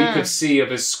that what we could see of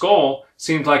his skull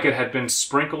seemed like it had been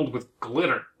sprinkled with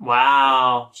glitter.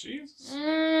 Wow, Jesus.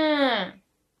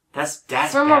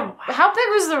 that's From bad. how big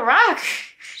was the rock?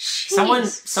 Someone,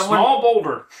 Small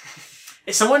boulder.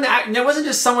 there wasn't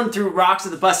just someone threw rocks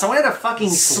at the bus. Someone had a fucking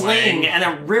sling Sling. and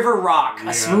a river rock, Yeah.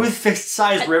 a smooth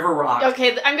fist-sized river rock.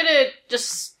 Okay, I'm gonna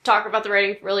just talk about the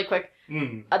writing really quick.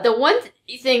 The one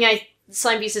thing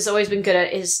Slime Beast has always been good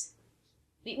at is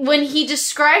when he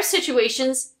describes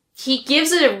situations, he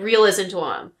gives it a realism to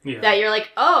him. Yeah. That you're like,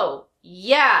 oh,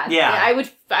 yeah. Yeah.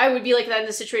 I would be like that in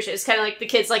this situation. It's kind of like the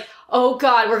kid's like, oh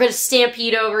god, we're gonna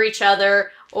stampede over each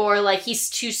other, or like he's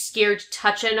too scared to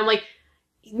touch it. And I'm like,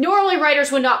 normally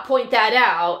writers would not point that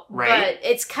out, Right. but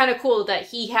it's kind of cool that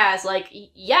he has like,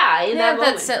 yeah, in that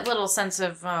moment. Little sense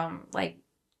of like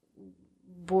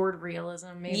bored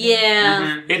realism, maybe.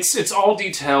 Yeah. Mhm. It's all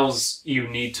details you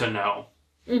need to know.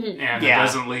 Mm-hmm. And Yeah. it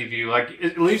doesn't leave you,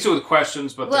 it leaves you with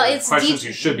questions, but Well, they're it's questions de-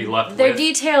 you should be left They're with.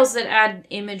 details that add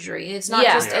imagery. It's not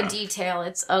Yeah. just Yeah. a detail.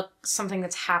 It's something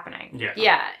that's happening. Yeah.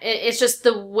 Yeah, it's just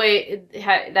the way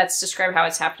that's described how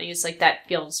it's happening. It's like that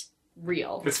feels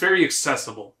real. It's very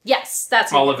accessible. Yes,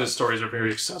 that's All of his stories are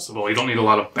very accessible. You don't need a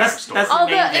lot of That's- backstory. that's- All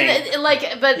main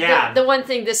thing. but the one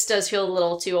thing, this does feel a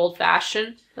little too old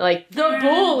fashioned. Like the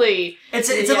bully. It's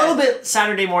a Yeah. little bit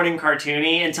Saturday morning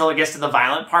cartoony until it gets to the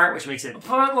violent part, which makes it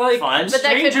But like, fun. But that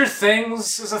Stranger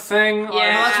Things is a thing. Yeah.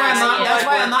 Well, that's why I'm not. Yeah. That's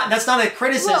why I'm not. That's not a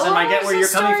criticism. Well, I get when where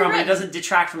was you're the coming story from, but it written? doesn't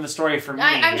detract from the story for me.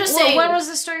 I'm just Well, saying. when was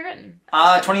the story written?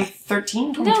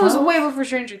 2013, No, it was 2012. way before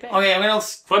Stranger Things. Okay, I'm gonna.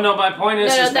 But no, my point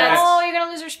is, No, is that's- that Oh, you're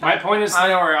gonna lose respect. my point is I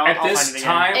know where I'll at find this it again.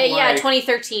 time, Yeah, like,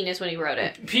 2013 is when he wrote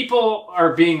it. people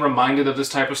are being reminded of this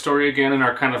type of story again in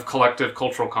our kind of collective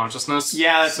cultural consciousness.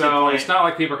 Yeah, that's a good so point. it's not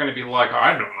like people are going to be like,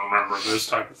 I don't remember this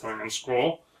type of thing in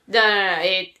school. No.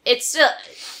 It's still.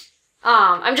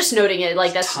 I'm just noting it.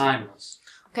 Like that's. Timeless.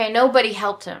 Okay, nobody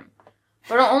helped him.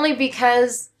 But only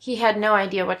because he had no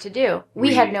idea what to do.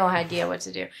 We had no idea what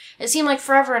to do. It seemed like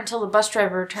forever until the bus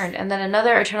driver returned, and then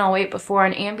another eternal wait before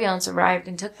an ambulance arrived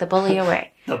and took the bully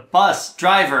away. The bus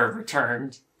driver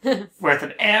returned with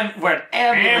an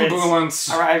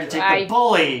ambulance arrived to take the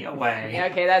bully away. Yeah,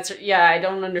 okay, that's I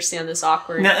don't understand this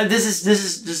awkward. Now, this is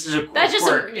a That's just a-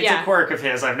 quirk. It's yeah. a quirk of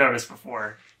his I've noticed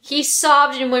before. He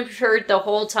sobbed and whimpered the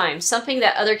whole time, something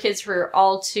that other kids were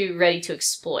all too ready to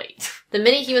exploit. The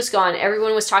minute he was gone,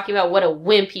 everyone was talking about what a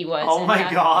wimp he was. Oh and my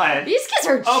that- god. These kids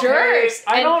are Okay, jerks.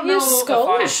 I And don't know his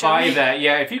skull if was I buy showing. that.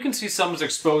 Yeah, if you can see someone's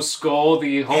exposed skull,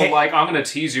 the whole Hey. like, I'm going to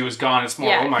tease you is gone. It's more,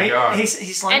 Yeah. oh my Hey, god. hey,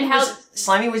 Slimy, And how-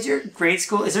 Slimy, was your grade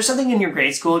school? Is there something in your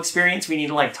grade school experience we need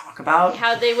to like talk about?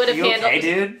 How they would have You handled okay,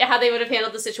 dude? how they would have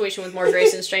handled the situation with more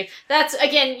grace and strength. That's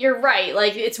again, you're right.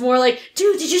 Like it's more like,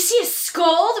 dude, did you see his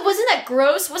skull? Wasn't that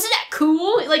gross? Wasn't that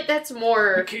cool? Like that's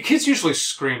more. Kids usually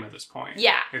scream at this point.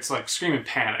 Yeah. It's like scream in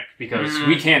panic because Mhm.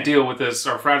 we can't deal with this.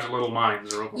 Our fragile little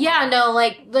minds are overwhelmed. Yeah, no,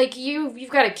 like you've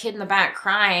got a kid in the back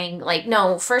crying. Like,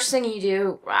 no, first thing you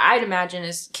do, I'd imagine,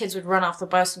 is kids would run off the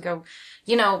bus and go,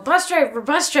 bus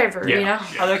driver, Yeah. you know?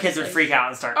 Yeah. Other kids would freak out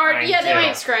and start Or crying yeah, they too.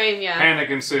 might scream. Yeah. Panic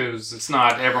ensues. It's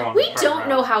not everyone. We don't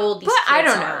know how old these But kids I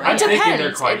don't are. know. right? I'm It thinking they're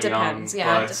depends. quite It depends. young,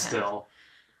 Yeah, it but depends. still.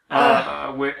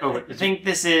 I Wait, think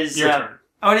this is your turn.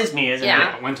 Oh, it is me, isn't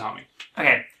Yeah. it? When Tommy.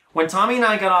 Okay. When Tommy and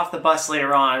I got off the bus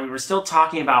later on, we were still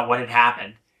talking about what had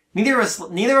happened. Neither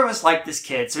of us liked this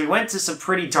kid, so we went to some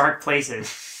pretty dark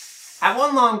places. At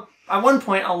one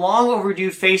point, a long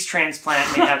overdue face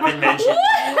transplant may have been mentioned.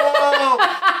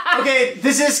 Whoa! Okay,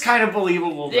 this is kind of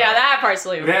believable. Though. Yeah, that part's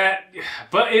believable.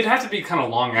 But it'd have to be kind of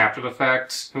long after the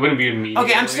fact. It wouldn't be immediately.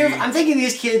 Okay, I'm thinking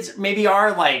these kids maybe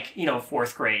are like,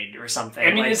 4th grade or something.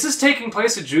 I mean, like, is this taking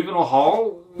place at juvenile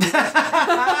hall?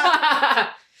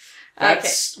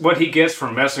 That's what he gets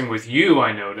for messing with you,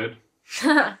 I noted.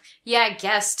 Yeah, I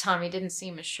guess Tommy didn't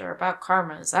seem as sure about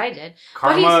karma as I did.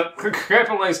 Karma,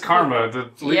 congratulates Karma, the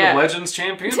League Yeah. of Legends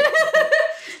champion.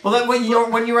 well, then when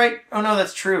you write, oh no,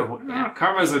 that's true. Yeah,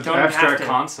 karma is an Don't have abstract to.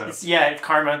 concept. It's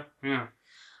karma. Yeah.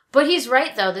 But he's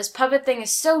right, though. This puppet thing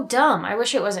is so dumb. I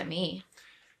wish it wasn't me.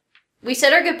 We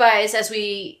said our goodbyes as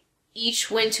we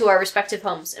each went to our respective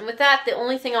homes, and with that, the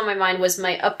only thing on my mind was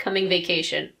my upcoming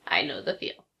vacation. I know the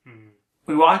feel.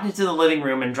 We walked into the living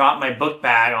room and dropped my book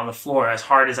bag on the floor as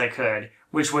hard as I could,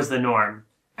 which was the norm.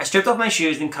 I stripped off my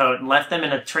shoes and coat and left them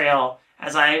in a trail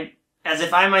as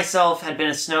if I myself had been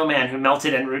a snowman who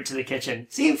melted en route to the kitchen.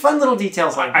 See, fun little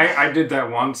details like that. I did that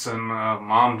once, and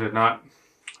Mom did not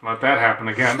let that happen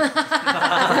again. I'm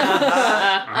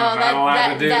not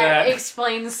allowed to do that.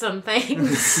 explains some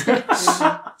things.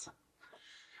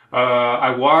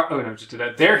 I walked. Oh no, just did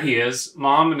that. There he is.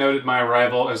 Mom noted my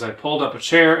arrival as I pulled up a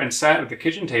chair and sat at the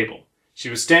kitchen table. She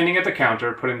was standing at the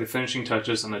counter, putting the finishing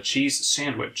touches on a cheese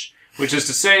sandwich, which is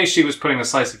to say, she was putting a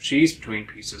slice of cheese between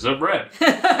pieces of bread.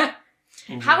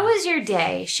 How was your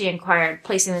day? She inquired,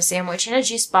 placing the sandwich in a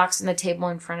juice box on the table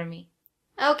in front of me.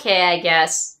 Okay, I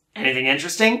guess. Anything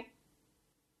interesting?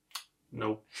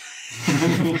 Nope.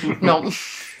 No.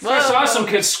 I saw some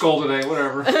kid's skull today.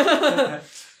 Whatever.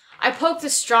 I poked the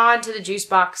straw into the juice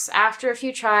box after a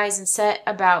few tries and set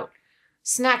about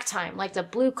snack time like the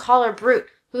blue-collar brute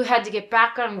who had to get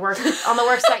back on the work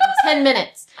site in 10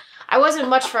 minutes. I wasn't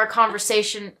much for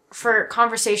conversation or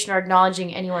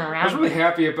acknowledging anyone I was around really me.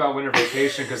 happy about winter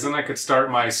vacation because then I could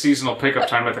start my seasonal pickup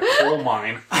time at the coal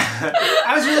mine.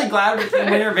 I was really glad with the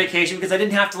winter vacation because I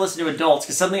didn't have to listen to adults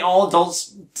because suddenly all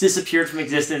adults disappeared from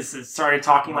existence and started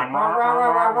talking like.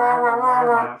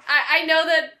 I know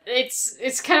that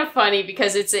it's kind of funny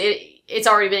because it's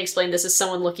already been explained. This is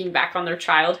someone looking back on their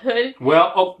childhood.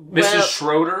 Well, Mrs. Well-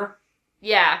 Schroeder,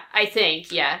 Yeah, I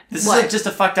think. Yeah. This What? is just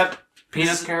a fucked up.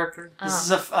 Peanuts character. This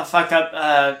is a fucked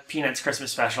up Peanuts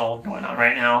Christmas special going on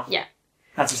right now. Yeah.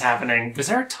 That's what's happening. Is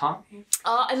there a Tommy?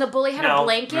 And the bully had No, a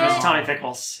blanket. It was Tommy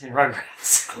Pickles in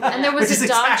Rugrats. And there was Which is a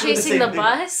dog exactly chasing the same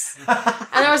bus.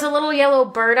 And there was a little yellow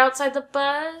bird outside the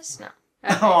bus. No.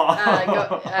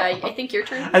 I think your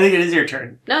turn. I think it is your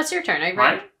turn. No, it's your turn. I read.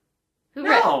 Mine? Who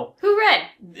read? No. Who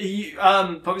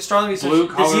read? Focus strongly. Blue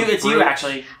collar It's you fruit.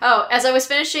 actually. Oh, as I was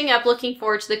finishing up looking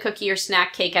forward to the cookie or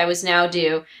snack cake I was now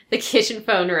due, the kitchen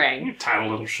phone rang. You tiny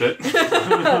little shit.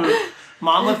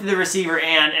 Mom lifted the receiver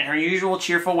and, in her usual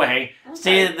cheerful way,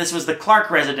 stated that this was the Clark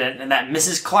resident and that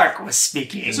Mrs. Clark was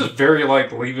speaking. This is very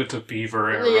like Leave It to Beaver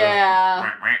era.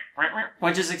 Yeah.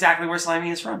 Which is exactly where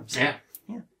Slimy is from. So. Yeah.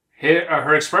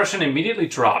 Her expression immediately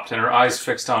dropped and her eyes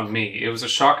fixed on me. It was a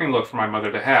shocking look for my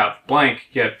mother to have, blank,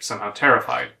 yet somehow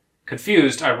terrified.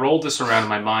 Confused, I rolled this around in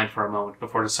my mind for a moment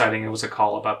before deciding it was a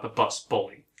call about the bus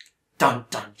bully. Dun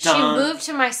dun She dun. moved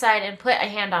to my side and put a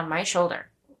hand on my shoulder.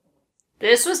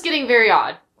 This was getting very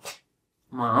odd.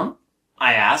 Mom?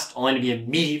 I asked, only to be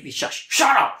immediately shushed.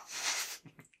 Shut up!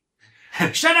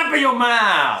 Shut up in your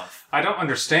mouth! I don't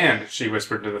understand, she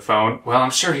whispered to the phone. Well,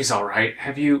 I'm sure he's all right.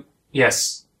 Have you...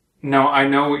 Yes. No, I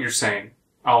know what you're saying.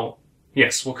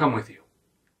 Yes, we'll come with you.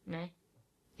 Meh.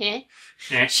 Eh?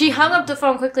 Eh? She hung up the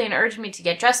phone quickly and urged me to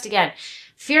get dressed again.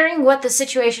 Fearing what the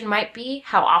situation might be,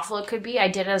 how awful it could be, I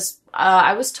did as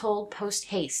I was told post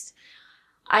haste.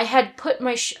 I had put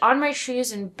on my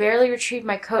shoes and barely retrieved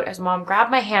my coat as Mom grabbed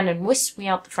my hand and whisked me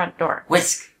out the front door.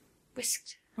 Whisk.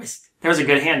 Whisked. Whisk. There was a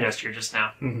good hand gesture just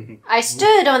now. I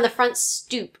stood on the front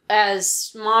stoop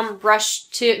as Mom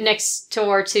rushed next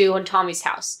door to Tommy's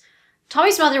house.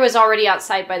 Tommy's mother was already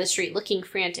outside by the street, looking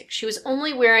frantic. She was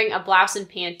only wearing a blouse and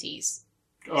panties.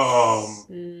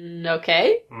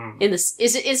 Okay.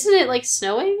 Isn't it like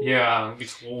snowing? Yeah,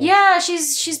 it's cold. Yeah,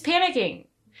 she's panicking.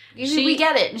 We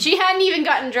get it. She hadn't even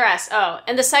gotten dressed. Oh,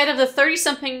 and the sight of the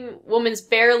 30-something woman's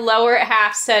bare lower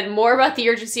half said more about the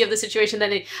urgency of the situation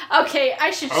than it. Okay,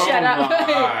 I should shut up.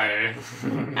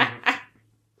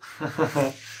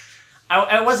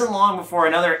 It wasn't long before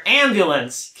another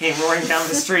ambulance came roaring down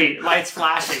the street, lights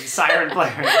flashing, siren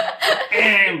blaring.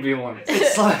 Ambulance.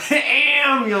 It's like,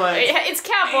 ambulance. It's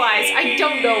capitalized. I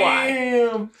don't know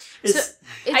why. It's,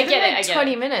 It's I been get it, like I get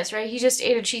 20 it. minutes, right? He just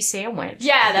ate a cheese sandwich.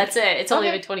 Yeah, that's it. It's only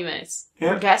Okay. been 20 minutes.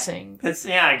 I'm guessing. It's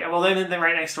well, they're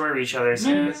right next door to each other, so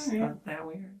it's not that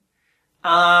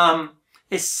weird.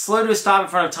 It's slow to a stop in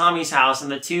front of Tommy's house,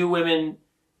 and the two women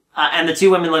let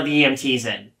the EMTs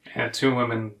in. Yeah, two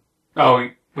women. Oh,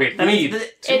 wait, That means lead.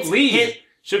 it's Lead.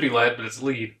 Should be led, but it's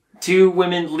lead. Two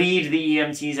women lead the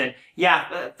EMTs in.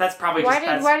 Yeah, that's probably Why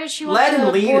just did she Lead want and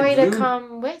the lead boy is to rude.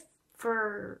 come with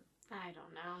for... I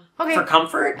don't know. Okay. for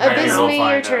comfort. I guess We'll me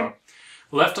find your turn. out.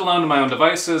 Left alone to my own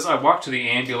devices, I walked to the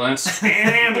ambulance,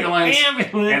 Ambulance.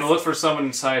 and looked for someone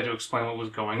inside to explain what was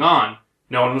going on.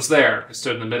 No one was there. I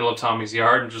stood in the middle of Tommy's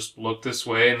yard and just looked this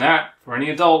way and that. For any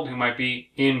adult who might be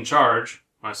in charge,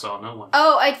 I saw no one.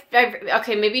 Oh,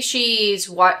 okay, maybe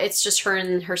it's just her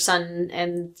and her son,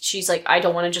 and she's like, I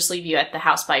don't want to just leave you at the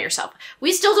house by yourself.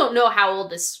 We still don't know how old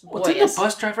this boy Well, didn't is. the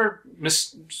bus driver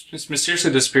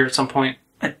mysteriously disappear at some point?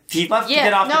 He left to Yeah,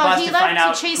 get off the no, bus he to left find to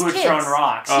out chase who had kids. thrown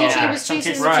rocks. Oh. He Yeah. was Some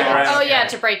chasing kids the were kids. Right. Oh, yeah, Okay.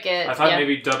 to break it. I thought yeah.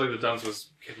 maybe Dudley the Dunce was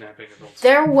kidnapping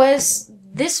adults.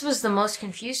 This was the most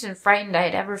confused and frightened I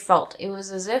had ever felt. It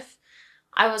was as if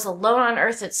I was alone on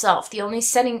Earth itself, only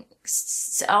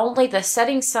the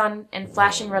setting sun and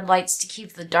flashing red lights to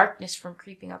keep the darkness from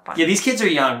creeping up on Yeah, me. these kids are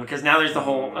young because now there's the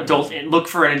whole look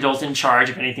for an adult in charge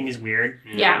if anything is weird.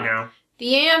 Yeah. You know?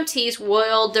 The AMTs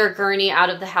wheeled their gurney out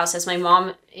of the house as my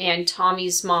mom and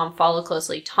Tommy's mom followed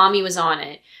closely. Tommy was on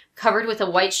it, covered with a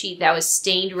white sheet that was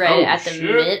stained red Oh, at the shit.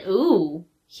 mid. Ooh.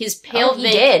 His pale He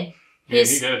did. Yeah,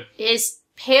 he did. His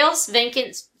pale,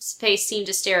 vacant face seemed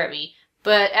to stare at me.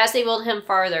 But as they wheeled him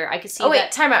farther, I could see Oh wait,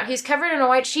 that... time out. He's covered in a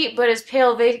white sheet, but his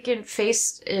pale, vacant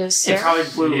face is It's staring. probably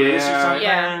blue or Yeah. something.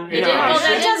 Yeah. You It know, didn't, well, it's that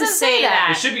just- doesn't doesn't say say that.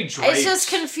 that. It should be draped. It's just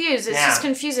confused. It's Yeah. just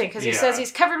confusing because he Yeah. says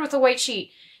he's covered with a white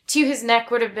sheet. To his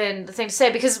neck would have been the thing to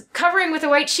say because covering with a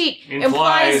white sheet Implies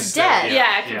implies that- death.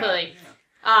 Yeah, completely.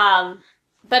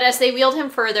 But as they wheeled him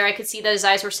further, I could see that his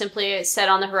eyes were simply set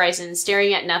on the horizon,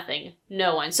 staring at nothing.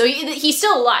 No one. So he's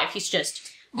still alive. He's just...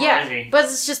 Yeah, Crazy. but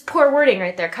it's just poor wording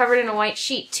right there, covered in a white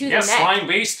sheet to Yes, the neck, slime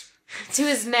beast. to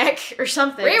his neck or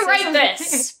something. Rewrite Say this!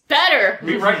 something. Better!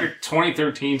 Rewrite your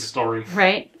 2013 story.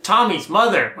 Right. Tommy's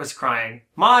mother was crying.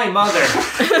 My mother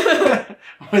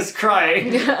was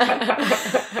crying.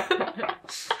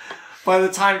 By the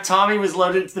time Tommy was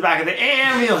loaded to the back of the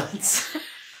ambulance,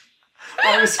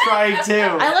 I was crying too.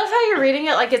 I love how you're reading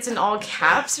it like it's in all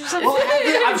caps or something. Well,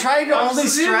 I'm trying to only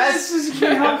stress.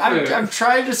 I'm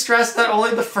trying to stress that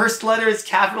only the first letter is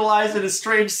capitalized in a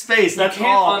strange space. That's can't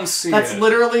all. unsee That's it.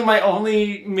 literally my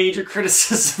only major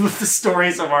criticism of the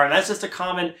story so far. That's just a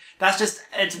common. That's just.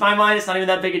 It's my mind. It's not even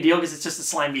that big a deal because it's just a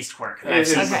slime beast quirk that I've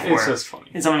seen before It's just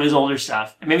funny. in some of his older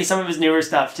stuff, and maybe some of his newer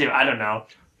stuff too. I don't know.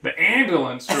 The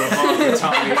ambulance drove off with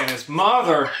Tommy and his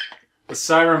mother. The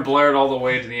siren blared all the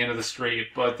way to the end of the street,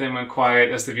 but then went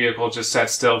quiet as the vehicle just sat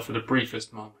still for the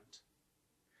briefest moment.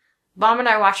 Mom and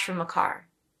I watched from the car,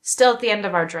 still at the end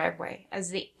of our driveway, as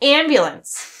the ambulance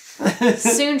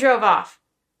soon drove off,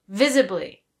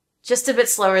 visibly, just a bit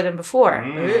slower than before.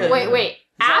 Wait.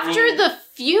 that After mean- the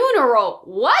funeral,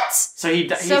 what? So he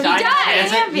died he in died in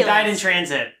transit. He died in ambulance.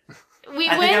 transit. We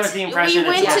I think that was the impression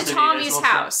went that's to supposed to be. Tommy's That's also-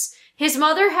 house. His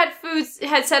mother had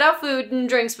set out food and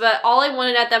drinks, but all I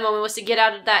wanted at that moment was to get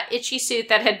out of that itchy suit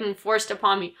that had been forced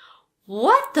upon me.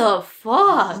 What the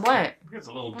fuck? What? It's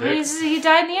a little I mean, dick. he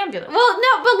died in the ambulance. Well,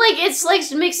 no, but like it's like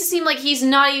makes it seem like he's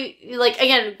not like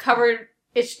again covered.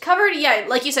 It's covered, yeah,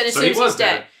 like you said. As So soon he as was he's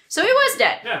dead. dead. So he was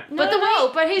dead. Yeah. But the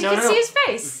way but he No, can no, no. see his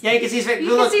face. Yeah, you can see his face. You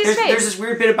Look, can see his there's face. this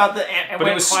weird bit about the. But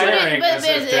it was staring as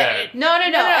if dead. No.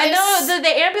 it's- The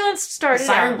ambulance The started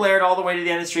siren out. blared all the way to the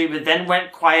end of the street, but then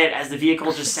went quiet as the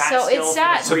vehicle just sat So it still. for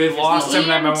sat- the So they briefest lost him, moment.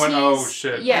 and that moment went, oh EMTs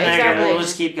shit. Yeah, And then exactly. We'll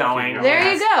just keep going.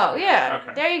 There you go. Yeah.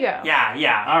 Okay. There you go.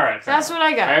 Yeah. All right. That's what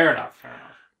I got. Fair enough.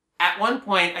 At one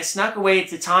point, I snuck away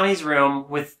to Tommy's room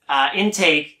with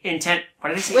intent. What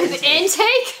did I say? with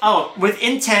intake. Oh, with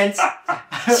intent.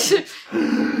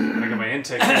 I got my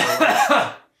intake.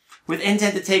 with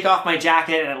intent to take off my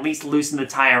jacket and at least loosen the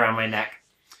tie around my neck.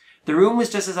 The room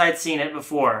was just as I'd seen it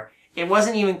before. It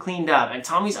wasn't even cleaned up, and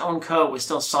Tommy's own coat was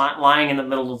still lying in the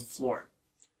middle of the floor.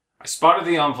 I spotted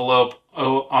the envelope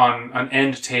on an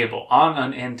end table.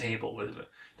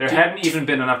 There hadn't even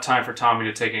been enough time for Tommy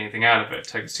to take anything out of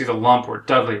it. I could see the lump where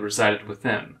Dudley resided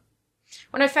within.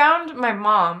 When I found my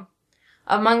mom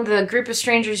among the group of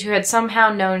strangers who had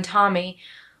somehow known Tommy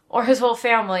or his whole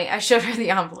family, I showed her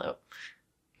the envelope.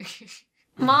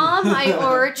 Mom, I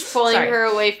urge pulling Sorry. her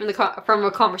away from from a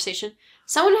conversation.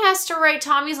 Someone has to write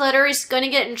Tommy's letter. He's going to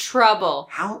get in trouble.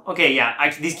 How? Okay, yeah.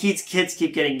 These kids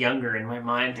keep getting younger in my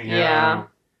mind. Yeah.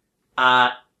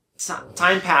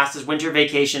 Time passed as winter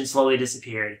vacation slowly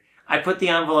disappeared. I put the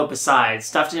envelope aside,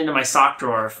 stuffed it into my sock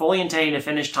drawer, fully intending to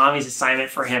finish Tommy's assignment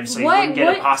for him so he wouldn't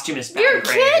get a posthumous Your bad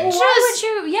kid grade.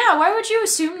 Why would you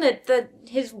assume that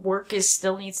his work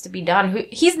still needs to be done?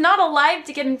 He's not alive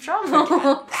to get in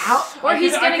trouble. How? Or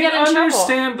he's I gonna can get in trouble.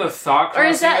 understand the thought Or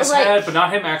is crossing that, his like- head, but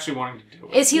not him actually wanting to do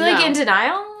it. Is he like No. in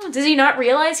denial? Does he not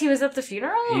realize he was at the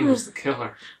funeral? He was the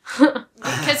killer.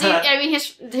 Because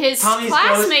his Tommy's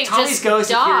classmate ghost just appears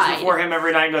died. before him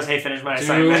every night and goes, "Hey, finish my Do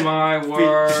assignment." my Be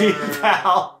word.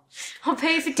 pal. I'll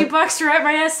pay $50 to write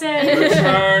my essay.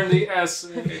 Return the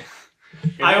essay.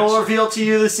 I will reveal to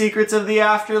you the secrets of the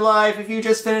afterlife if you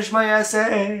just finish my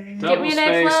essay. Give me an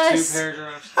A+. Double-spaced, 2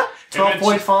 paragraphs.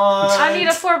 12-point font. I need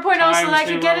a 4.0 so that I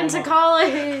can get into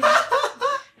college.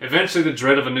 Eventually, the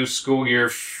dread of a new school year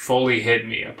fully hit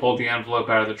me. I pulled the envelope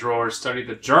out of the drawer, studied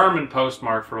the German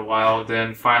postmark for a while,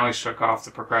 then finally shook off the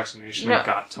procrastination No. and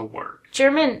got to work.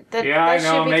 German. Yeah, that I should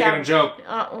know, be making cap- a joke.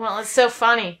 Well, it's so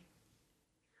funny.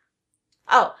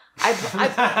 Oh,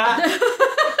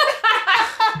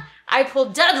 I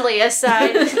pulled Dudley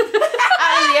aside out of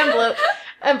the envelope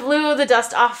and blew the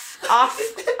dust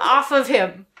off of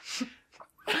him.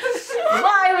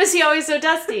 Why was he always so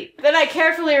dusty? Then I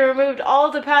carefully removed all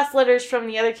of the past letters from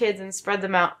the other kids and spread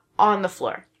them out on the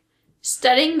floor.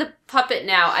 Studying the puppet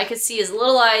now, I could see his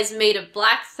little eyes made of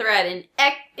black thread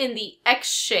in the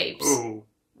X shapes. Ooh.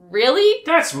 Really?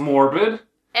 That's morbid.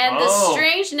 And the Oh.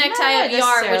 strange necktie Not of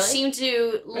yarn, which necessarily. seemed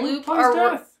to loop Implies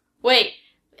around. death. Wait.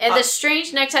 And the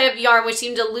strange necktie of yarn, which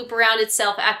seemed to loop around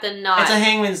itself at the knot. It's a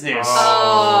hangman's noose.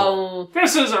 Oh.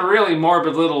 This is a really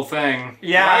morbid little thing.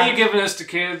 Yeah. Why are you giving this to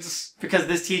kids? Because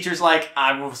this teacher's like,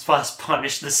 I must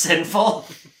punish the sinful.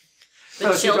 The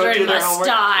Those who don't do children their must homework.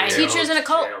 die. Teachers in a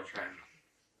cult.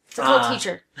 It's a cult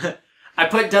teacher. I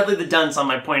put Dudley the Dunce on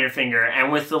my pointer finger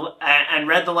and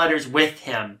read the letters with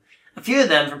him. A few of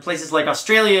them from places like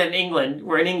Australia and England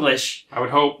were in English. I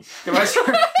would hope. The rest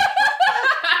were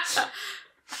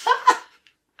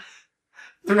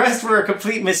the rest were a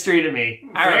complete mystery to me.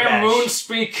 Damn Arabesh. moon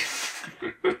speak.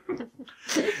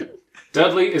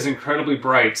 Dudley is incredibly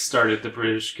bright, started the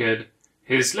British kid.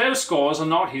 His low scores are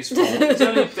not his fault. It's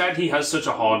only that he has such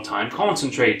a hard time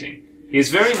concentrating. He is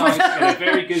very nice and a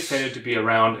very good fellow to be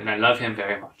around, and I love him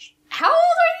very much. How old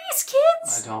are these I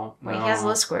kids? don't know. Wait, he has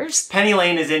little squares? Penny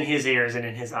Lane is in his ears and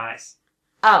in his eyes.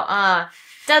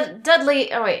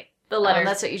 Dudley. Oh wait, The letter.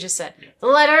 that's what you just said. The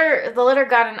letter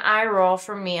got an eye roll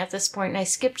from me at this point, and I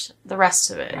skipped the rest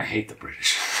of it. I hate the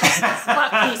British.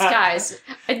 Fuck these guys.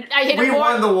 I hate We them more.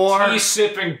 won the war. Tea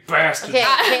sipping bastards. Okay,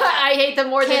 Kayla. I hate them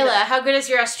more than Kayla, how good is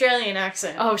your Australian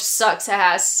accent? Oh, sucks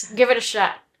ass. Give it a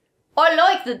shot. I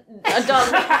like the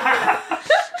Dudley.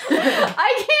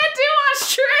 I can't do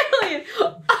Australian.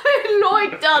 I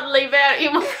like Dudley very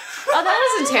much. Oh,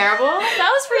 that wasn't terrible. That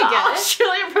was pretty good.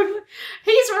 Australian.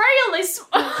 He's really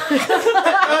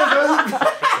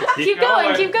Keep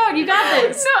going. You got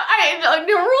this. No,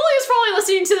 Rulia's probably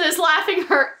listening to this, laughing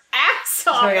her ass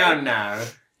off. Oh, no.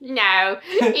 No,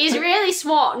 he's really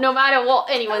smart no matter what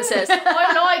anyone says.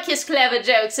 I like his clever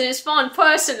jokes and his fun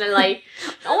personally.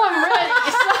 Oh, I'm really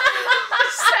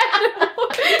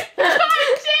God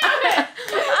damn it!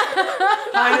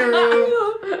 Hi,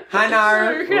 Naru. Hi,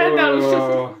 Naru.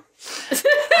 Whoa.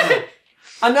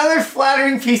 Another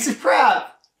flattering piece of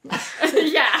crap.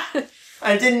 Yeah.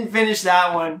 I didn't finish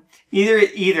that one.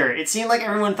 Either. It seemed like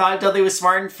everyone thought Dudley was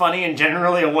smart and funny and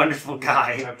generally a wonderful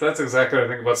guy. That's exactly what I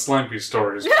think about Slimeby's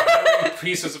stories.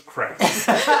 Pieces of crap.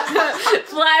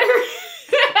 Flattery.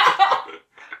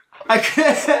 I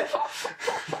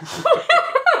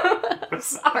could...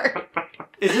 Sorry.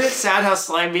 Isn't it sad how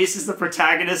Slime Beast is the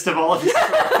protagonist of all of his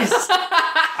stories?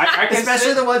 I can Especially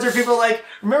sit- the ones where people are like,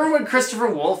 remember when Christopher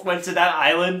Wolf went to that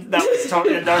island that was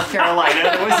totally in North Carolina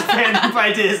that was abandoned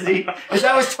by Disney? And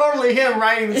that was totally him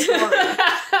writing the story.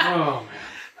 Oh, man.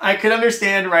 I could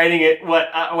understand writing it.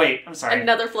 Wait, I'm sorry.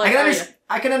 Another flag.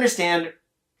 I can understand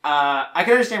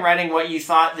writing what you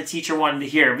thought the teacher wanted to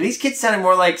hear. But these kids sounded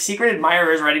more like secret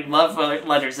admirers writing love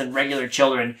letters than regular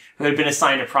children who had been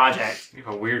assigned a project. You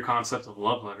have a weird concept of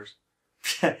love letters.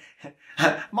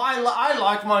 I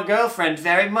like my girlfriend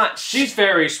very much. She's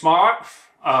very smart.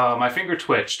 My finger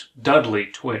twitched. Dudley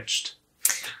twitched.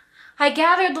 I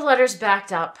gathered the letters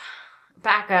back up,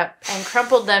 and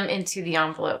crumpled them into the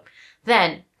envelope.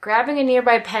 Then, grabbing a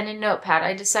nearby pen and notepad,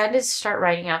 I decided to start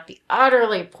writing out the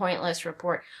utterly pointless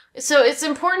report. So it's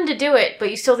important to do it, but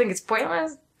you still think it's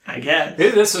pointless? I guess.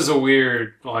 This is a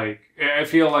weird, I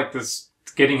feel like this,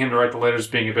 getting him to write the letters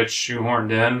being a bit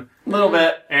shoehorned in. A little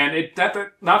bit. And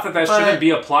not that shouldn't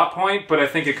be a plot point, but I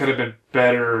think it could have been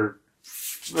better.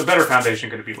 A better foundation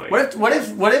could have been laid.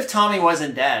 What if Tommy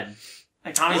wasn't dead?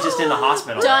 Like Tommy's just in the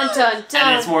hospital. Dun dun And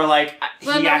dun. it's more like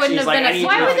Well, he there actually wouldn't is have like, been I a. need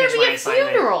Why to would there finish be my a assignment.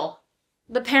 funeral?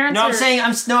 The parents No,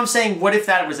 are... I'm saying what if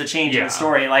that was a change in Yeah. the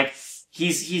story? Like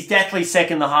he's deathly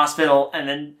sick in the hospital, and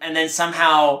then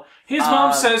somehow His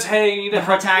mom says, "Hey, you need the to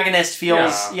help. protagonist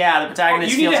feels the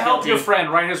protagonist You need feels to help guilty. your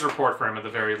friend. Write his report for him at the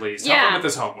very least. Yeah. Help him with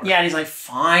his homework." Yeah, and he's like,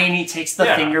 fine. He takes the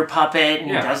Yeah. finger puppet and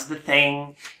Yeah. he does the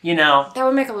thing. You know, That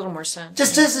would make a little more sense.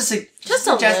 just as a Just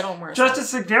a little more Just sense.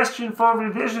 a suggestion for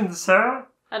revision, sir.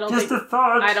 I don't Just think. a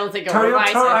thought. I don't think I'll revise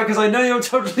it. Because I know you'll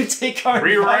totally take our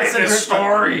Rewrite advice and this rip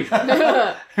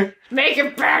story. Make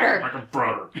it better. Like a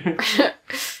brother.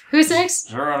 Who's next?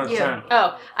 0 out of You. 10.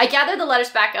 Oh, I gathered the letters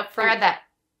back up I from. read that.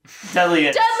 Dudley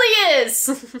is. Dudley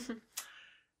is.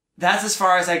 That's as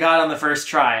far as I got on the first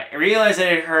try. I realized I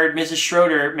had heard Mrs.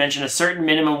 Schroeder mention a certain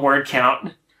minimum word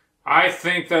count. I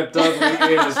think that Dudley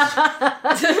is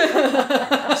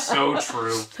so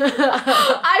true.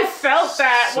 I felt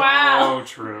that. So Wow.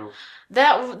 true.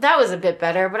 That was a bit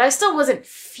better, but I still wasn't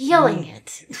feeling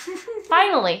it.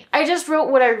 Finally, I just wrote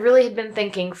what I really had been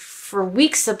thinking for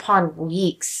weeks upon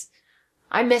weeks.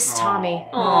 I miss Tommy.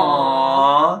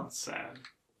 Aww. That's sad.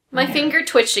 My finger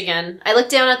twitched again. I looked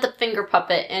down at the finger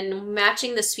puppet, and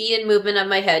matching the speed and movement of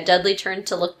my head, Dudley turned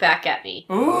to look back at me.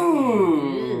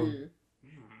 Ooh.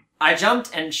 I jumped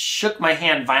and shook my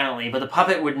hand violently, but the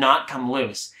puppet would not come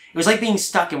loose. It was like being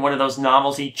stuck in one of those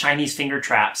novelty Chinese finger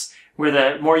traps, where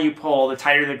the more you pull, the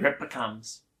tighter the grip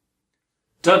becomes.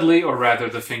 Dudley, or rather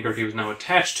the finger he was now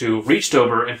attached to, reached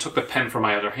over and took the pen from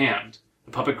my other hand.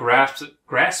 The puppet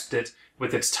grasped it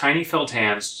with its tiny felt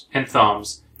hands and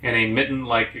thumbs in a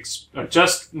mitten-like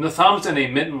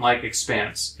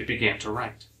expanse. It began to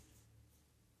write.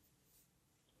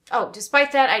 Oh,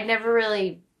 despite that, I'd never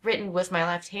really written with my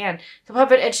left hand. The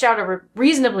puppet etched out a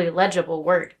reasonably legible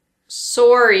word.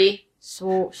 Sorry.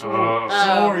 So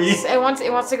Sorry. it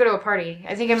wants to go to a party.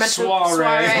 I think I meant Soiree.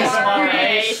 Sorry.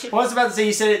 I was about to say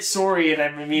you said it's sorry, and I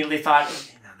immediately thought,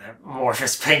 that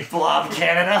amorphous pink blob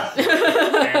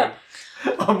Canada.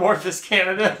 Amorphous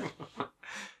Canada.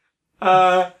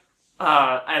 I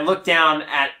looked down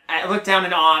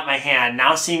in awe at my hand,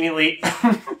 now seemingly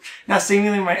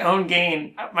my own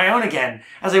again,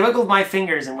 as I wiggled my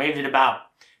fingers and waved it about.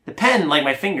 The pen, like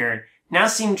my finger, now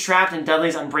seemed trapped in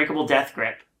Dudley's unbreakable death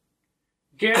grip.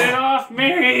 Get it off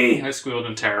me! I squealed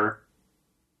in terror.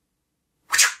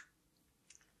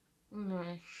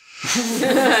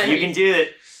 You can do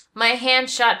it. My hand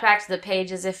shot back to the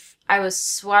page as if I was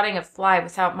swatting a fly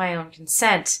without my own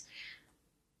consent.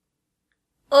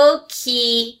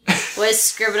 Okay, was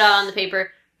scribbled out on the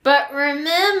paper. But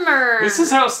remember... This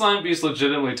is how Slime Beast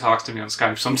legitimately talks to me on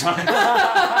Skype sometimes.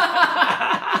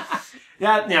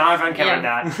 Yeah, I've uncovered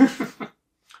that.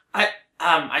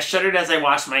 I shuddered as I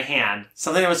washed my hand.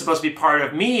 Something that was supposed to be part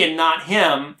of me and not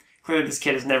him. Clearly this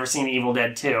kid has never seen Evil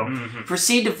Dead 2. Mm-hmm.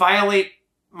 Proceed to violate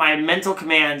my mental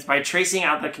commands by tracing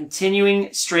out the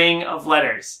continuing string of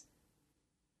letters.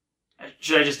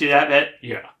 Should I just do that bit?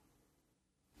 Yeah.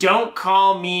 Don't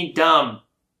call me dumb.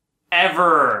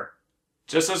 Ever.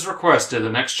 Just as requested, the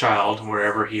next child,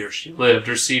 wherever he or she lived,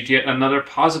 received yet another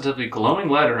positively glowing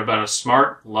letter about a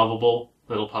smart, lovable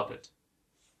little puppet.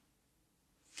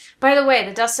 By the way,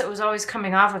 the dust that was always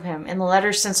coming off of him in the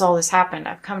letters since all this happened,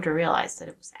 I've come to realize that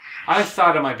it was I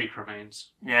thought it might be cremains.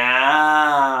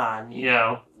 Yeah,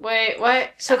 Wait,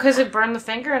 what? So because it burned the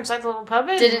finger inside the little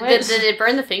puppet? Did it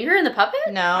burn the finger in the puppet?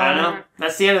 No. I don't know.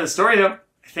 That's the end of the story, though.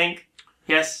 I think.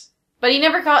 Yes. But he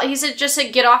never called. He just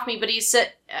said, "Get off me." But he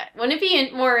said, "Wouldn't it be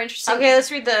more interesting?" Okay,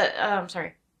 let's read the.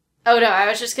 Sorry. Oh no, I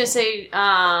was just gonna say,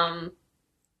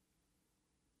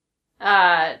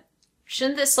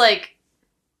 shouldn't this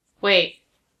wait?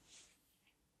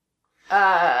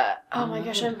 Oh my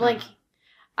gosh, I'm blanking.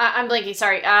 I'm blanking.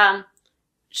 Sorry.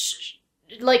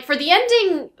 For the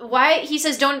ending, why he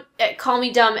says, "Don't call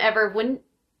me dumb ever." Wouldn't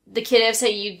the kid have said,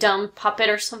 "You dumb puppet"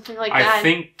 or something like that? I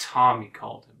think Tommy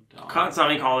called him dumb.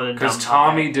 Tommy called it a dumb Because puppet.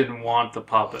 Tommy didn't want the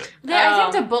puppet.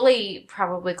 I think the bully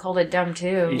probably called it dumb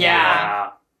too.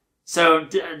 Yeah. So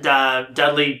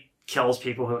Dudley kills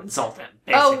people who insult him,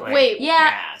 basically. Oh wait,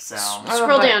 Yeah. So...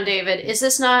 scroll down, David. Is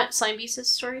this not Slime Beast's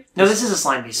story? No, this is a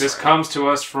Slime Beast This story. comes to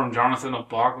us from Jonathan of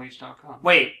blogleech.com.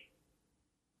 Wait.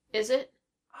 Is it?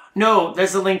 No,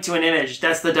 there's a link to an image.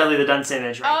 That's the Dudley the Dunce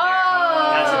image right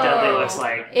there. That's what Dudley looks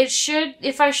like. It should,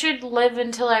 if I should live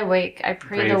until I wake, I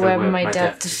pray the web my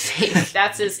death to fade.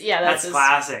 That's his. Yeah, That's his.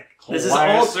 classic. This is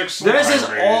Classic old. Slime Beast.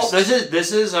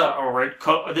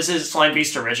 This is Slime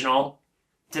Beast original.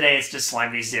 Today it's just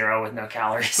Slime Beast Zero with no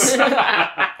calories.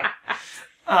 The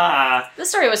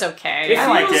story was okay. I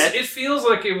liked it. It feels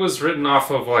like it was written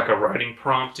off of like a writing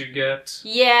prompt you get.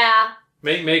 Yeah.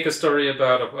 Make a story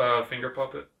about a finger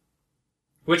puppet.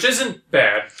 Which isn't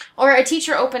bad. Or a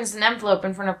teacher opens an envelope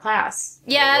in front of class.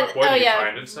 Yeah. What oh did you yeah.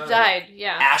 find inside? Died.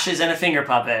 Yeah. Ashes and a finger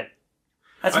puppet.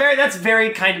 That's a very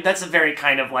kind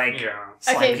of like Yeah.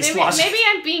 Slime Okay. Beast Maybe logic.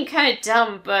 I'm being kind of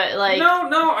dumb, but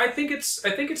No, I think it's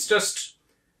just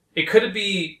it could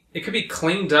be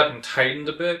cleaned up and tightened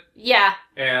a bit. Yeah.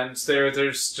 And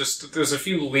there's a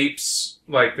few leaps,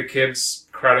 like the kids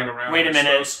crowding around. Wait a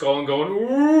minute. Skull and going,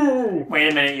 ooh! Wait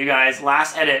a minute, you guys.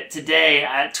 Last edit today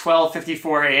at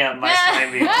 12:54 a.m. by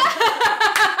Slime Beast.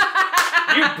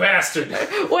 You bastard!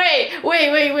 Wait.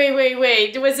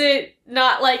 Was it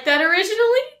not like that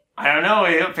originally? I don't know.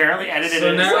 He apparently edited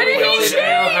So it. now What we did he know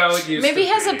change? how it used Maybe to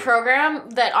he has be. a program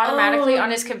that automatically Oh.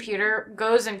 on his computer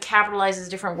goes and capitalizes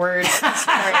different words.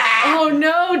 Oh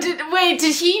no!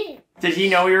 Did he? Did he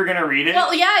know we were gonna read it?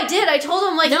 Well, yeah, I did. I told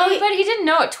him No, hey, but he didn't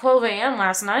know at 12 a.m.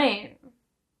 last night.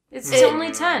 It's It-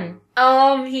 only 10.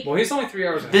 he. Well, he's only 3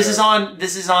 hours ahead. This is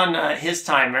on his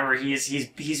time. Remember, he's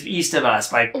east of us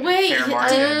by Wait, fair he-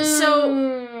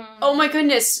 margin. Oh my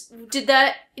goodness! Did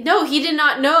that? No, he did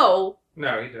not know.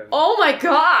 No, he didn't. Oh my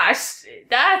gosh,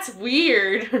 that's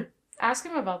weird. Ask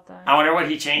him about that. I wonder what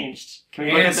he changed. Can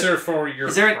we look at Answer for your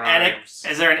Is there an edit? crimes.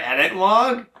 Is there an edit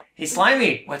log? Hey,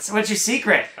 Slimy, what's your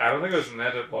secret? I don't think there's an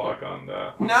edit log on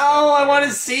the... No, I want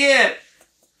to see it.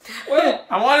 Well,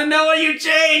 I want to know what you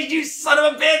changed, you son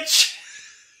of a bitch.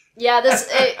 Yeah,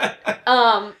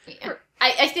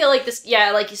 I feel like this.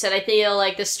 Yeah, like you said, I feel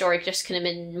like this story just could have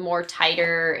been more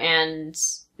tighter and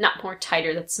not more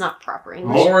tighter. That's not proper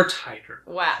English. more tighter.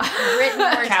 Wow. Written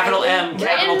more Capital tightly. M,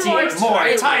 capital T, Written more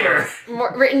more tighter.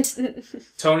 More written.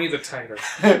 Tony the tighter.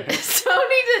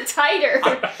 Tony the tighter.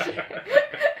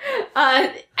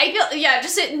 I feel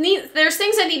just there's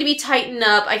things that need to be tightened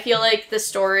up. I feel like the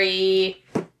story,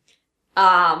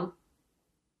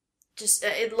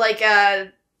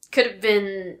 could have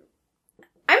been.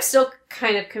 I'm still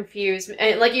kind of confused.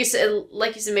 And like you said,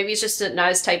 maybe it's just not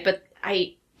as tight. But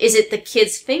is it the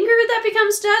kid's finger that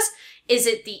becomes dust? Is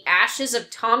it the ashes of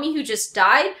Tommy who just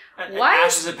died? Why?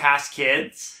 Ashes of past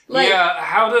kids. Yeah,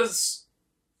 how does...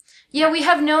 Yeah, we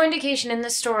have no indication in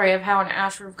this story of how an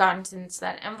ash would have gotten into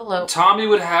that envelope. Tommy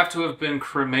would have to have been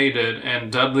cremated,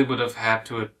 and Dudley would have had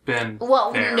to have been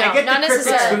Well, there. no, I get not the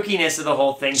cryptic necessarily. spookiness of the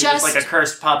whole thing. Just like a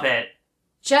cursed puppet.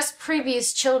 just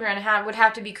previous children would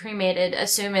have to be cremated,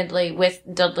 assumedly, with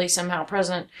Dudley somehow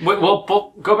present. Wait,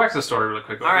 well, go back to the story really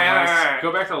quick. All right.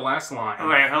 Go back to the last line. Oh,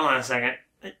 wait, hold on a second.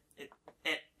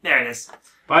 There it is.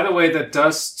 By the way, the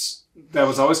dust that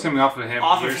was always coming off of him.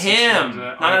 Off of years him, since,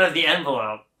 not out of the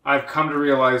envelope. I've come to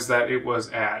realize that it was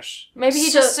ash. Maybe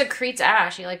he So- just secretes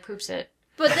ash. He, poops it.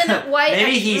 But then why?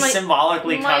 Maybe he's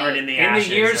symbolically covered in the In ashes.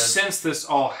 the years of- since this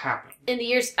all happened. in the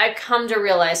years I've come to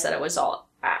realize that it was all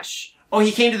ash. Oh,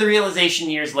 he came to the realization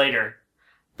years later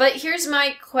But here's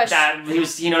my question. that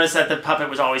he noticed that the puppet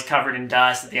was always covered in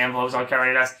dust, that the envelope was all covered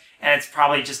in dust, and it's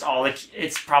probably just all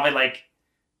it's probably like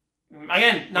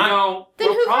again not. Then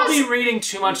we're who probably knows? reading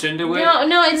too much into it.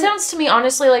 No, it sounds to me,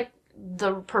 honestly, like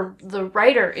the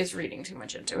writer is reading too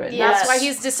much into it. Yes. That's why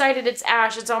he's decided it's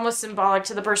ash. It's almost symbolic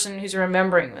to the person who's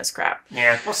remembering this crap.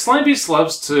 Yeah. Well, Slime Beast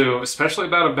loves to, especially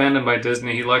about Abandoned by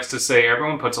Disney, he likes to say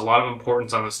everyone puts a lot of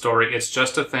importance on the story. It's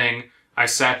just a thing I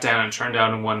sat down and turned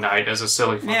out in one night as a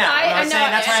silly fun. Yeah, I I'm know,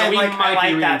 saying that's why So I we like, might I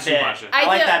be like that reading too bit. much into I it.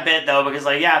 like I that bit though because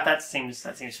that seems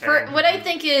fair. For what I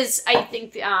think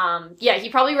he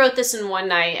probably wrote this in one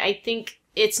night. I think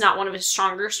it's not one of his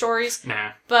stronger stories,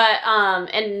 Nah. but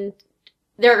and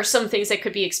there are some things that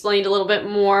could be explained a little bit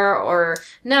more or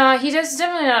No, it's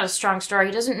definitely not a strong story.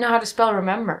 He doesn't know how to spell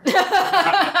remember.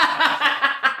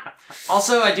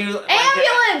 Also, I do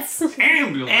ambulance.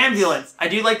 Ambulance. I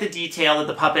do like the detail that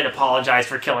the puppet apologized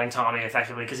for killing Tommy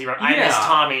effectively because he wrote, "I miss Yeah.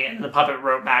 Tommy," and the puppet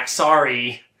wrote back,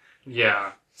 "Sorry."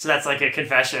 Yeah. So that's like a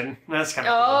confession. That's kind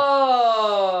of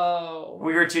Oh. cool.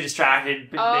 We were too distracted.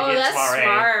 Oh, making it that's soiree.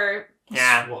 smart.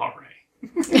 Yeah.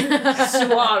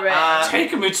 Soiree.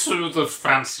 Take me to the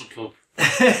fanciful.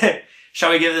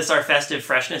 Shall we give this our festive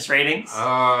freshness ratings?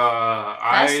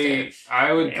 Festive.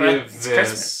 I would Yeah, well, give it's this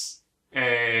Christmas.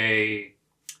 a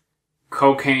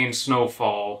cocaine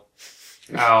snowfall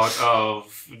out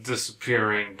of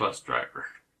disappearing bus driver.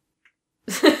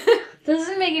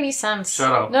 Doesn't make any sense.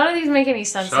 Shut up. None of these make any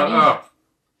sense. Shut anymore. up.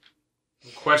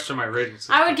 Question my rating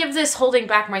system. I would give this holding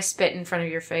back my spit in front of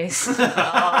your face. Ooh,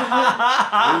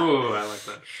 I like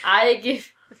that.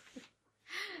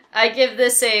 I give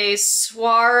this a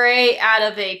soiree out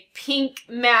of a pink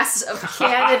mass of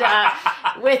Canada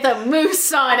with a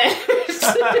moose on it.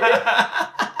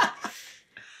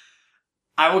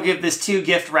 I will give this 2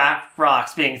 gift wrap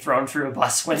rocks being thrown through a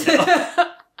bus window.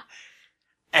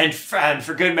 And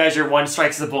for good measure, 1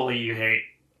 strikes the bully you hate.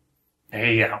 There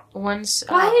you go. Once.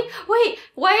 Wait,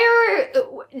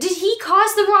 did he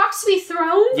cause the rocks to be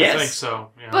thrown? Yes. I think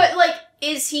so. Yeah. But,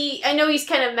 is he, I know he's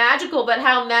kind of magical, but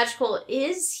how magical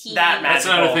is he? That That's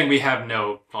magical. another thing we have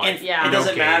no. And Yeah. it no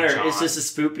doesn't gauge matter. on. It's just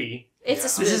a spoopy. It's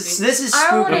a This smoothie. is I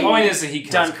spoopy. wanna- The point is that he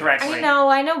done kills correctly.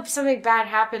 I know something bad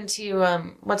happened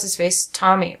to, what's his face?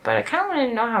 Tommy, but I kind of want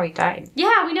to know how he died.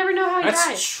 Yeah, we never know how he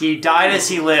That's He died as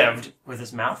he lived, with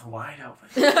his mouth wide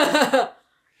open. died.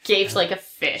 Gaped like a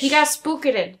fish. He got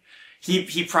spooketed.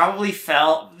 He probably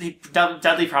fell.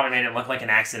 Dudley probably made it look like an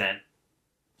accident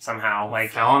somehow. Like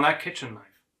fell on that kitchen knife.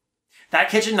 that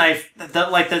kitchen knife,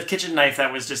 the kitchen knife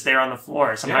that was just there on the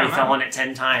floor. Somehow Yeah, he fell man. on it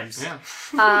 10 times. Yeah.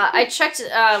 I checked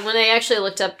when I actually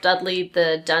looked up Dudley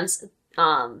the Dunce.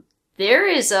 There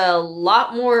is a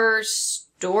lot more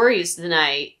stories than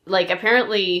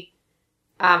apparently.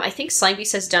 I think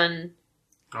Slimebeast has done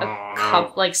a Oh,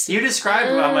 couple You described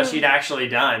how much he'd actually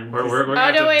done. We're going to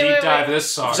have to wait, deep wait, dive wait.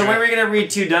 this song. So when are we gonna read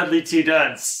 2 Dudley, 2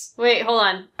 Dunce? Wait, hold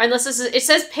on. Unless it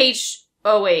says page.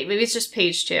 Oh wait, maybe it's just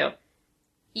page 2.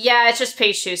 Yeah, it's just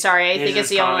page 2. Sorry, I Here's think it's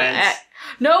his the only. comments.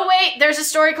 No, wait. There's a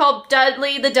story called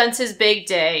Dudley the Dunce's Big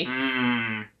Day.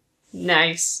 Mm.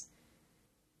 Nice.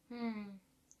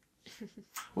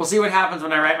 We'll see what happens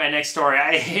when I write my next story.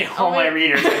 I hate all my wait.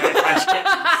 readers. They're gonna punch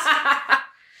kittens.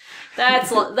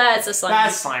 That's a slime.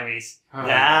 That's Slimebeast. Oh.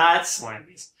 That's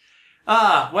Slimebeast.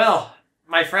 Well,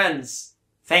 my friends,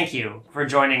 thank you for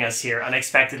joining us here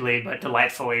unexpectedly but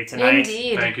delightfully tonight.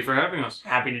 Indeed. Thank you for having us.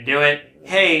 Happy to do it.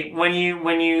 Hey, when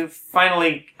you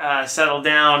finally settle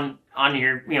down on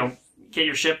your, get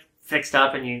your ship fixed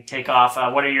up and you take off,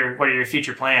 what are your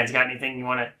future plans? Got anything you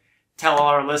want to tell all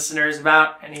our listeners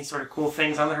about? Any sort of cool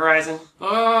things on the horizon?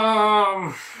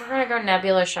 We're gonna go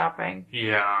Nebula shopping.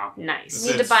 Yeah. Nice.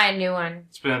 Need to buy a new one.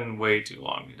 It's been way too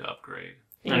long. Need to upgrade.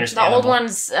 The Understandable. old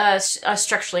one's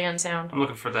structurally unsound. I'm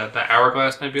looking for that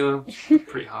Hourglass Nebula.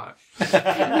 Pretty hot.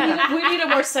 We need a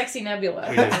more sexy Nebula.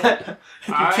 We do.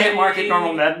 You can't market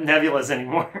normal nebulas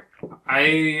anymore.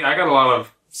 I got a lot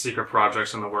of secret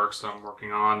projects in the works that I'm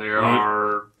working on. They Mhm.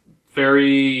 are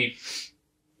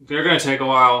they're going to take a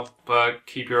while, but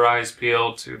keep your eyes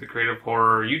peeled to the Creative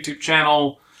Horror YouTube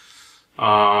channel.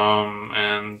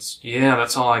 And yeah,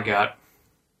 that's all I got.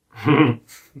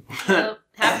 Well,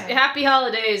 Happy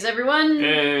holidays, everyone.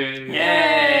 Yay.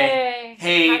 Yay!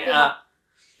 Hey, Happy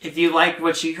if you liked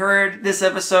what you heard this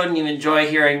episode and you enjoy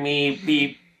hearing me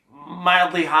be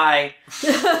mildly high,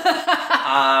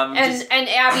 And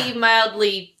Abby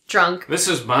mildly drunk. This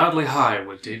is Mildly High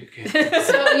with David King.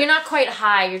 So you're not quite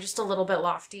high. You're just a little bit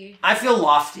lofty. I feel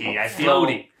lofty. I feel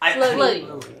Floaty.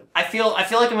 Floaty. I feel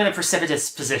like I'm in a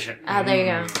precipitous position. There you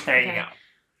go. There you Okay. go.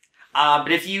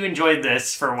 But if you enjoyed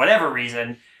this for whatever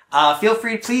reason, feel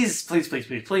free, please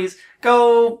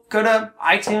go to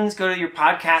iTunes, go to your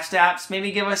podcast apps,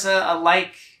 maybe give us a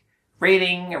like,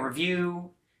 rating, a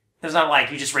review. There's not like,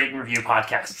 you just rate and review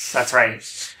podcasts. That's right.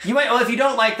 You might, well, if you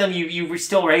don't like them, you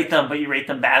still rate them, but you rate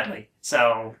them badly.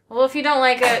 So, Well, if you don't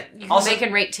like it, Also- they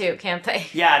can rate too, can't they?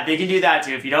 yeah, they can do that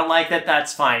too. If you don't like that,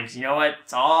 that's fine. 'Cause you know what?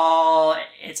 It's all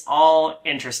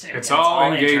interesting. It's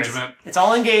all interest. engagement. It's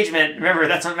all engagement. Remember,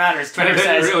 that's what matters. Twitter It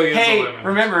says, really is hey, a limit.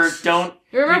 remember, don't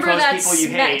Remember repost that people you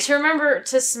hate. to remember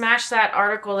to smash that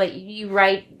article that you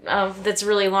write that's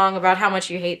really long about how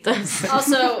much you hate them.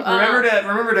 Also,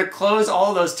 Remember to close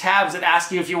all those tabs that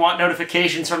ask you if you want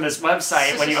notifications from this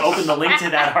website when you open the link to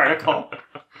that article.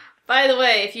 by the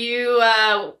way, if you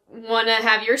want to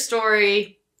have your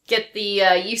story get the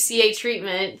UCA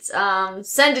treatment,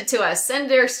 send it to us. Send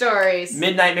their stories.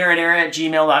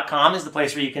 MidnightMarinara@gmail.com is the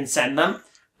place where you can send them.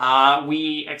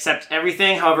 We accept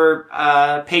everything. However,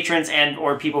 patrons and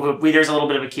or people who there's a little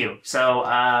bit of a queue. So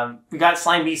we got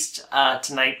Slime Beast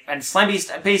tonight, and Slime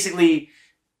Beast basically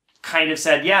kind of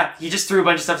said, "Yeah, he just threw a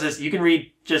bunch of stuff. Says you can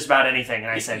read just about anything."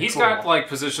 And I said, He's cool. got like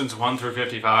positions 1 through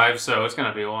 55, so it's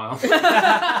gonna be a while.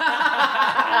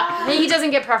 He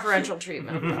doesn't get preferential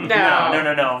treatment.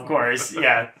 No, of course,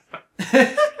 yeah.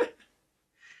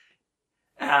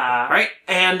 Right,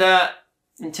 and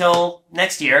until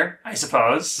next year, I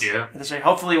suppose. Yeah. This way,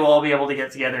 hopefully we'll all be able to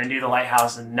get together and do the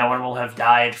lighthouse, and no one will have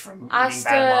died from eating bad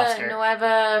Hasta lobster.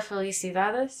 nueva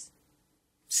felicidades.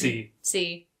 See.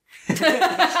 See.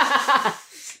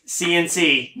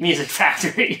 CNC Music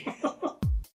Factory.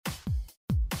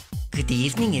 Good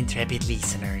evening, intrepid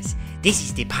listeners. This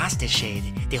is the Pasta Shade,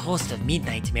 the host of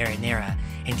Midnight Marinara,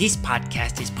 and this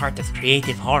podcast is part of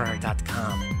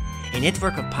CreativeHorror.com, a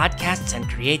network of podcasts and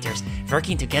creators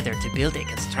working together to build a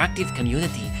constructive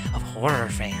community of horror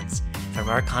fans. For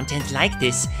more content like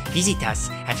this, visit us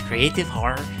at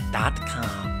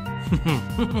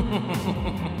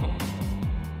CreativeHorror.com.